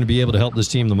think you're going to be able to help this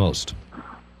team the most?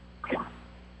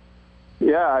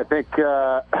 Yeah, I think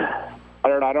I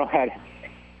don't know.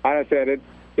 Honestly,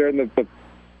 during the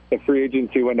free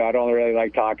agency window, I don't really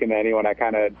like talking to anyone. I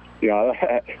kind of,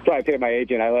 so I pay my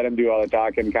agent. I let him do all the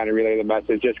talking and kind of relay the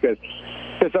message, just because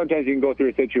sometimes you can go through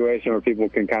a situation where people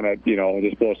can kind of,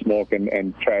 just blow smoke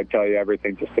and try to tell you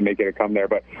everything just to make it come there.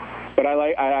 But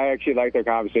I actually like their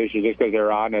conversations just because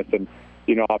they're honest, and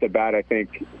off the bat, I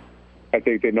think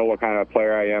they know what kind of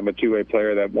player I am, a two-way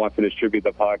player that wants to distribute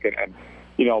the puck, and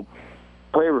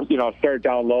play, start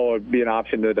down low and be an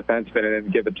option to the defenseman and then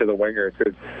give it to the wingers.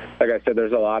 Because, like I said,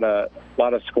 there's a lot of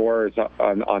scorers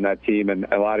on that team and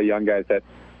a lot of young guys that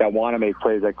want to make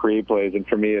plays, that create plays. And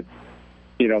for me, it's,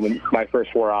 my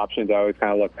first 4 options, I always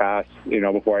kind of look past,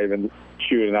 before I even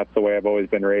shoot, and that's the way I've always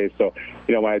been raised. So,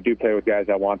 when I do play with guys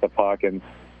that want the puck and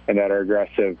that are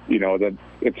aggressive, that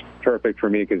it's perfect for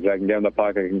me because I can get them the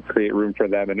puck, I can create room for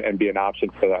them and be an option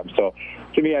for them. So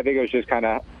to me, I think it was just kind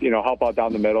of, help out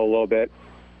down the middle a little bit,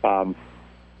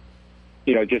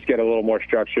 just get a little more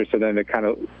structure so then it kind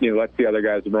of, lets the other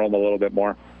guys roam a little bit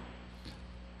more.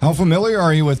 How familiar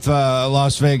are you with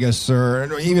Las Vegas,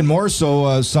 or even more so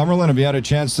Summerlin? Have you had a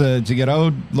chance to get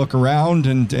out, look around,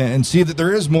 and see that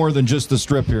there is more than just the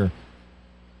Strip here?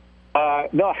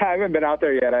 No, I haven't been out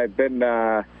there yet. I've been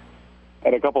at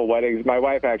a couple of weddings. My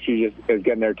wife actually just is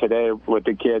getting there today with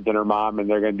the kids and her mom, and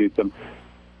they're going to do some.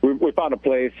 We found a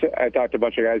place. I talked to a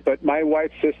bunch of guys, but my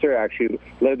wife's sister actually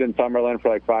lived in Summerlin for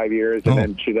like 5 years, and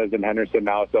then she lives in Henderson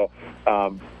now. So,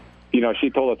 she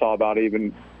told us all about it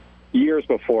even years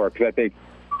before, because I think,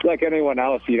 like anyone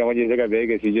else, when you think of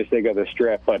Vegas, you just think of the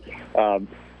Strip. But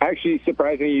actually,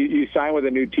 surprisingly, you sign with a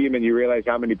new team and you realize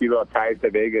how many people have ties to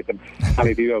Vegas and how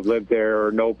many people have lived there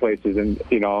or know places. And,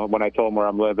 when I told them where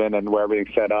I'm living and where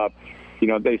everything's set up,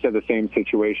 they said the same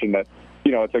situation, that,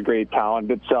 it's a great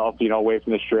town itself, away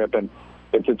from the Strip, and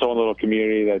it's its own little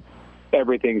community that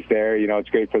everything's there. It's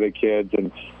great for the kids,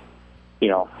 and,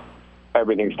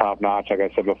 everything's top notch, like I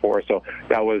said before. So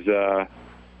that was,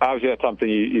 obviously that's something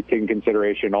you take in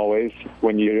consideration always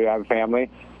when you have a family,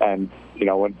 and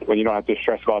when you don't have to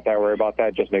stress about that, worry about that,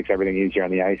 it just makes everything easier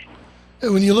on the ice.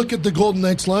 And when you look at the Golden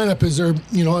Knights lineup, is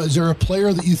there a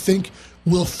player that you think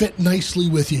will fit nicely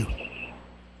with you?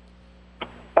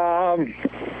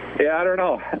 Yeah, I don't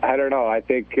know. I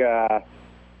think,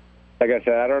 like I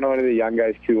said, I don't know any of the young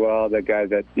guys too well. The guys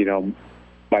that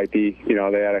might be, they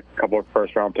had a couple of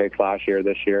first-round picks last year,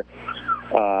 this year.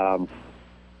 From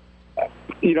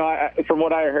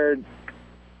what I heard,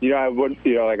 I would,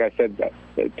 like I said,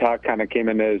 Tuck kind of came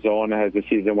into his own as the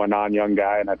season went on, young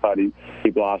guy, and I thought he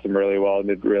blossomed really well and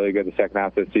did really good the second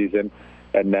half of the season.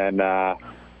 And then,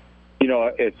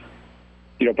 it's,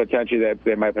 potentially that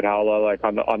they might put Howla like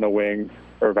on the wing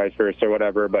or vice versa or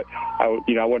whatever. But I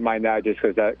wouldn't mind that, just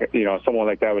because that, someone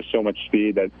like that with so much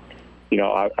speed that,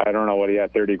 I don't know what he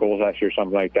had, 30 goals last year,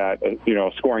 something like that.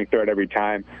 Scoring threat every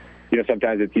time.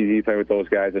 Sometimes it's easy to play with those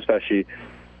guys, especially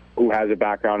who has a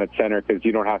background at center, because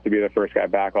you don't have to be the first guy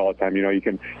back all the time.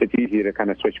 It's easy to kind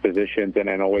of switch positions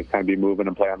and always kind of be moving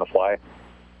and play on the fly.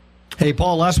 Hey,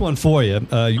 Paul, last one for you.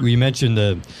 You mentioned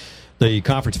the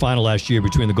conference final last year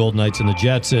between the Golden Knights and the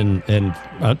Jets, and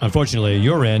unfortunately at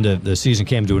your end, the season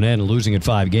came to an end, losing in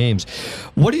 5 games.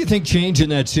 What do you think changed in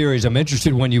that series? I'm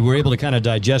interested when you were able to kind of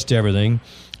digest everything.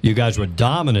 You guys were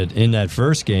dominant in that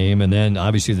first game, and then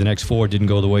obviously the next 4 didn't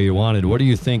go the way you wanted. What do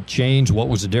you think changed? What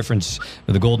was the difference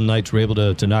the Golden Knights were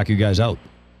able to knock you guys out?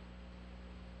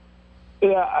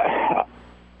 Yeah,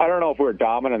 I don't know if we were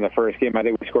dominant in the first game. I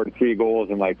think we scored 3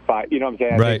 goals in like 5. You know what I'm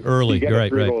saying? Right, early. You're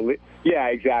right. Yeah,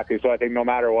 exactly. So I think no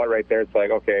matter what, right there, it's like,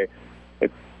 okay,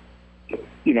 it's,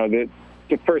 the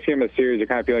first game of the series, you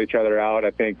kind of feel each other out.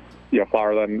 I think,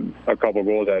 Flower led a couple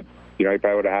goals that, he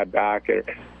probably would have had back. And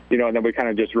then we kind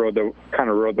of just rode the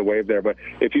wave there. But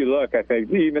if you look, I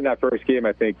think even that first game,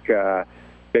 I think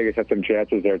Vegas had some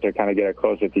chances there to kind of get it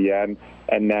close at the end.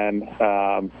 And then,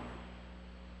 I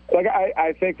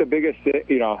think the biggest,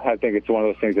 I think it's one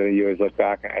of those things that you always look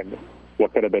back and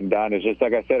what could have been done is just,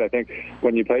 like I said, I think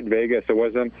when you played Vegas, it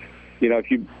wasn't,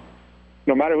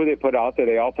 no matter who they put out there,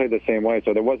 they all played the same way.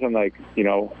 So there wasn't like,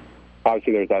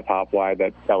 obviously there's that top line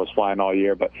that was flying all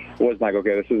year, but it wasn't like,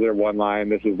 okay, this is their 1 line,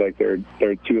 this is like their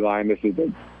 2 line, this is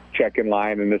the check-in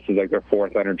line, and this is like their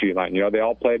 4th energy line. They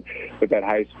all played with that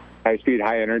high speed,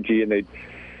 high energy, and they,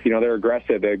 they're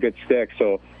aggressive, they're good sticks.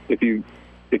 So if you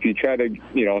try to,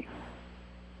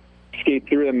 skate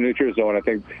through the neutral zone, I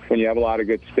think when you have a lot of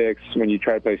good sticks, when you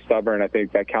try to play stubborn, I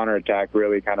think that counterattack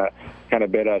really kind of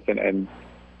bit us. And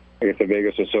I guess the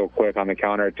Vegas was so quick on the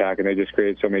counterattack, and they just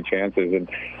created so many chances. And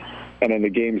in the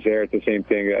games there, it's the same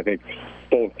thing. I think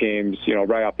both games,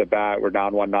 right off the bat, we're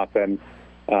down 1-0.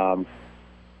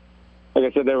 Like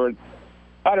I said, there were,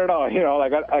 I don't know,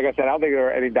 like I said, I don't think there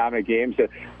were any dominant games.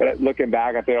 But looking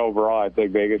back, I think overall, I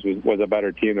think Vegas was a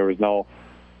better team. There's not,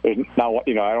 I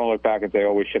don't look back and say,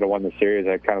 oh, we should have won the series.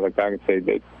 I kind of look back and say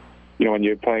that, when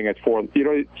you're playing against 4,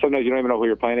 sometimes you don't even know who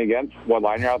you're playing against, what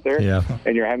line you're out there, yeah.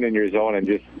 And you're hemmed in your zone. And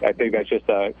I think that's just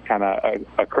a kind of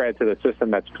a credit to the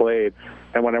system that's played,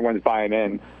 and when everyone's buying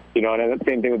in, and the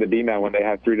same thing with the D-man when they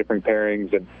have 3 different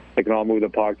pairings and they can all move the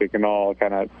puck, they can all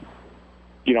kind of,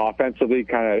 offensively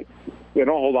kind of they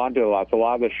don't hold on to a lot. So a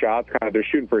lot of the shots kind of they're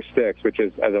shooting for sticks, which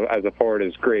is as a forward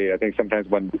is great. I think sometimes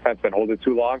when defensemen hold it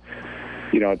too long,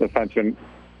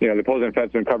 the opposing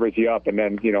defenseman covers you up, and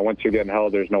then once you're getting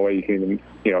held, there's no way you can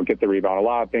even get the rebound. A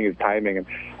lot of things is timing, and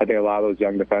I think a lot of those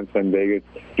young defensemen they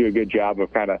do a good job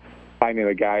of kind of finding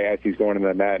the guy as he's going in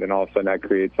the net, and all of a sudden that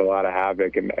creates a lot of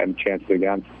havoc and chances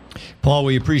against. Paul,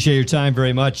 we appreciate your time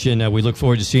very much, and we look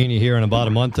forward to seeing you here in about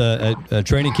a month at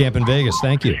training camp in Vegas.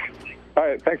 Thank you. All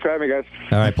right, thanks for having me, guys.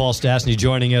 All right, Paul Stastny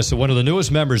joining us, one of the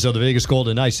newest members of the Vegas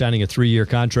Golden Knights, signing a 3-year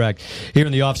contract here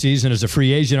in the offseason as a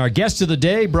free agent. Our guest of the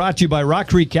day brought to you by Rock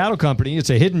Creek Cattle Company. It's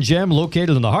a hidden gem located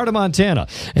in the heart of Montana,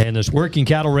 and this working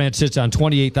cattle ranch sits on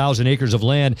 28,000 acres of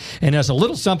land and has a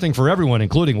little something for everyone,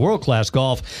 including world-class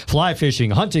golf, fly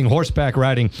fishing, hunting, horseback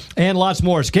riding, and lots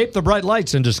more. Escape the bright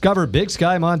lights and discover Big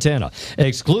Sky, Montana.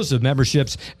 Exclusive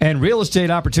memberships and real estate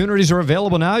opportunities are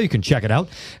available now. You can check it out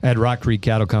at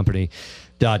rockcreekcattlecompany.com.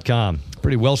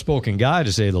 Pretty well-spoken guy,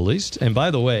 to say the least. And by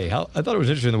the way, I thought it was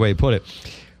interesting the way he put it.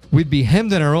 We'd be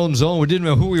hemmed in our own zone. We didn't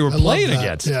know who we were playing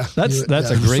against. Yeah. That's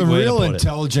a great Some way to real put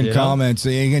intelligent it. comments.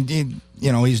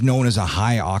 He's known as a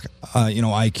high,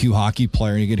 IQ hockey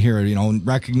player. You could hear it,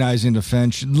 recognizing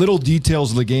defense, little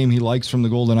details of the game he likes from the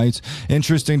Golden Knights.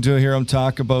 Interesting to hear him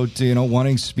talk about,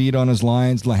 wanting speed on his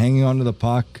lines, hanging onto the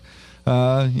puck.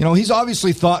 He's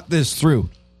obviously thought this through.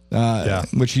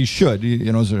 Which he should,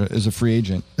 as a free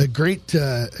agent. A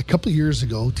couple of years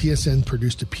ago, TSN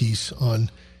produced a piece on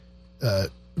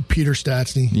Peter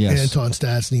Stastny, Anton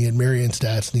Stastny, and Marian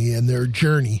Stastny, and their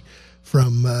journey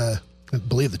from, I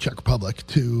believe, the Czech Republic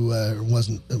to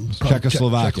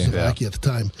Czechoslovakia at the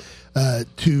time,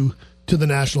 to the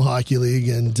National Hockey League,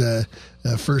 and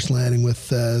first landing with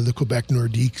the Quebec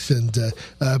Nordiques. And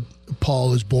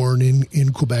Paul is born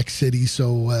in Quebec City,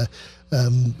 so.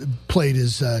 Played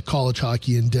his college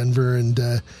hockey in Denver, and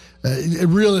it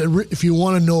really, if you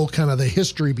want to know kind of the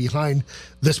history behind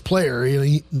this player,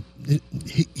 he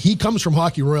comes from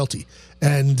hockey royalty,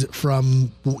 and from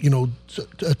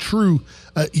a true.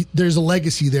 There's a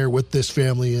legacy there with this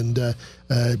family, and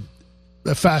a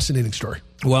fascinating story.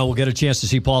 Well, we'll get a chance to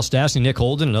see Paul Stastny, Nick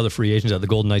Holden, and other free agents that the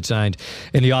Golden Knights signed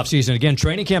in the offseason. Again,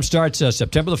 training camp starts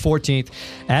September the 14th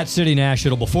at City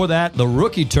National. Before that, the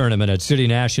rookie tournament at City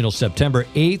National, September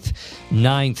 8th,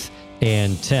 9th,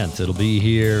 and 10th. It'll be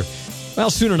here,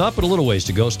 soon enough, but a little ways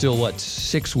to go. Still,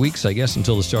 6 weeks, I guess,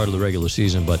 until the start of the regular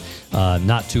season, but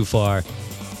not too far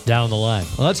down the line.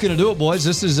 Well, that's going to do it, boys.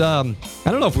 This is, I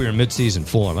don't know if we were in mid-season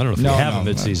form. I don't know if we have a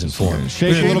mid-season form.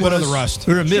 Shake a little bit of the rust.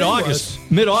 We were in mid-August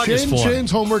form.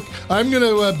 Shane's homework. I'm going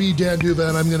to be Dan Duva,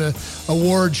 and I'm going to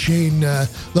award Shane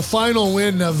the final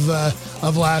win of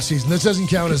last season. This doesn't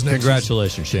count as next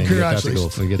Congratulations, Shane.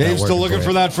 Congratulations. Dave's still looking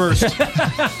for that first.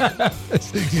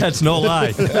 That's no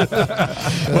lie.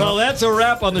 Well, that's a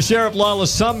wrap on the Sheriff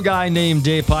Lawless Some Guy Named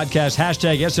Dave podcast.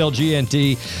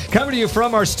 #SLGNT. Coming to you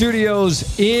from our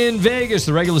studios in Vegas.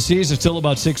 The regular season is still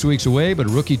about 6 weeks away, but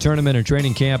rookie tournament and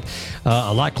training camp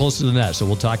a lot closer than that. So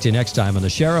we'll talk to you next time on the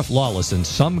Sheriff Lawless and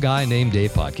Some Guy Named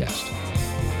Dave podcast.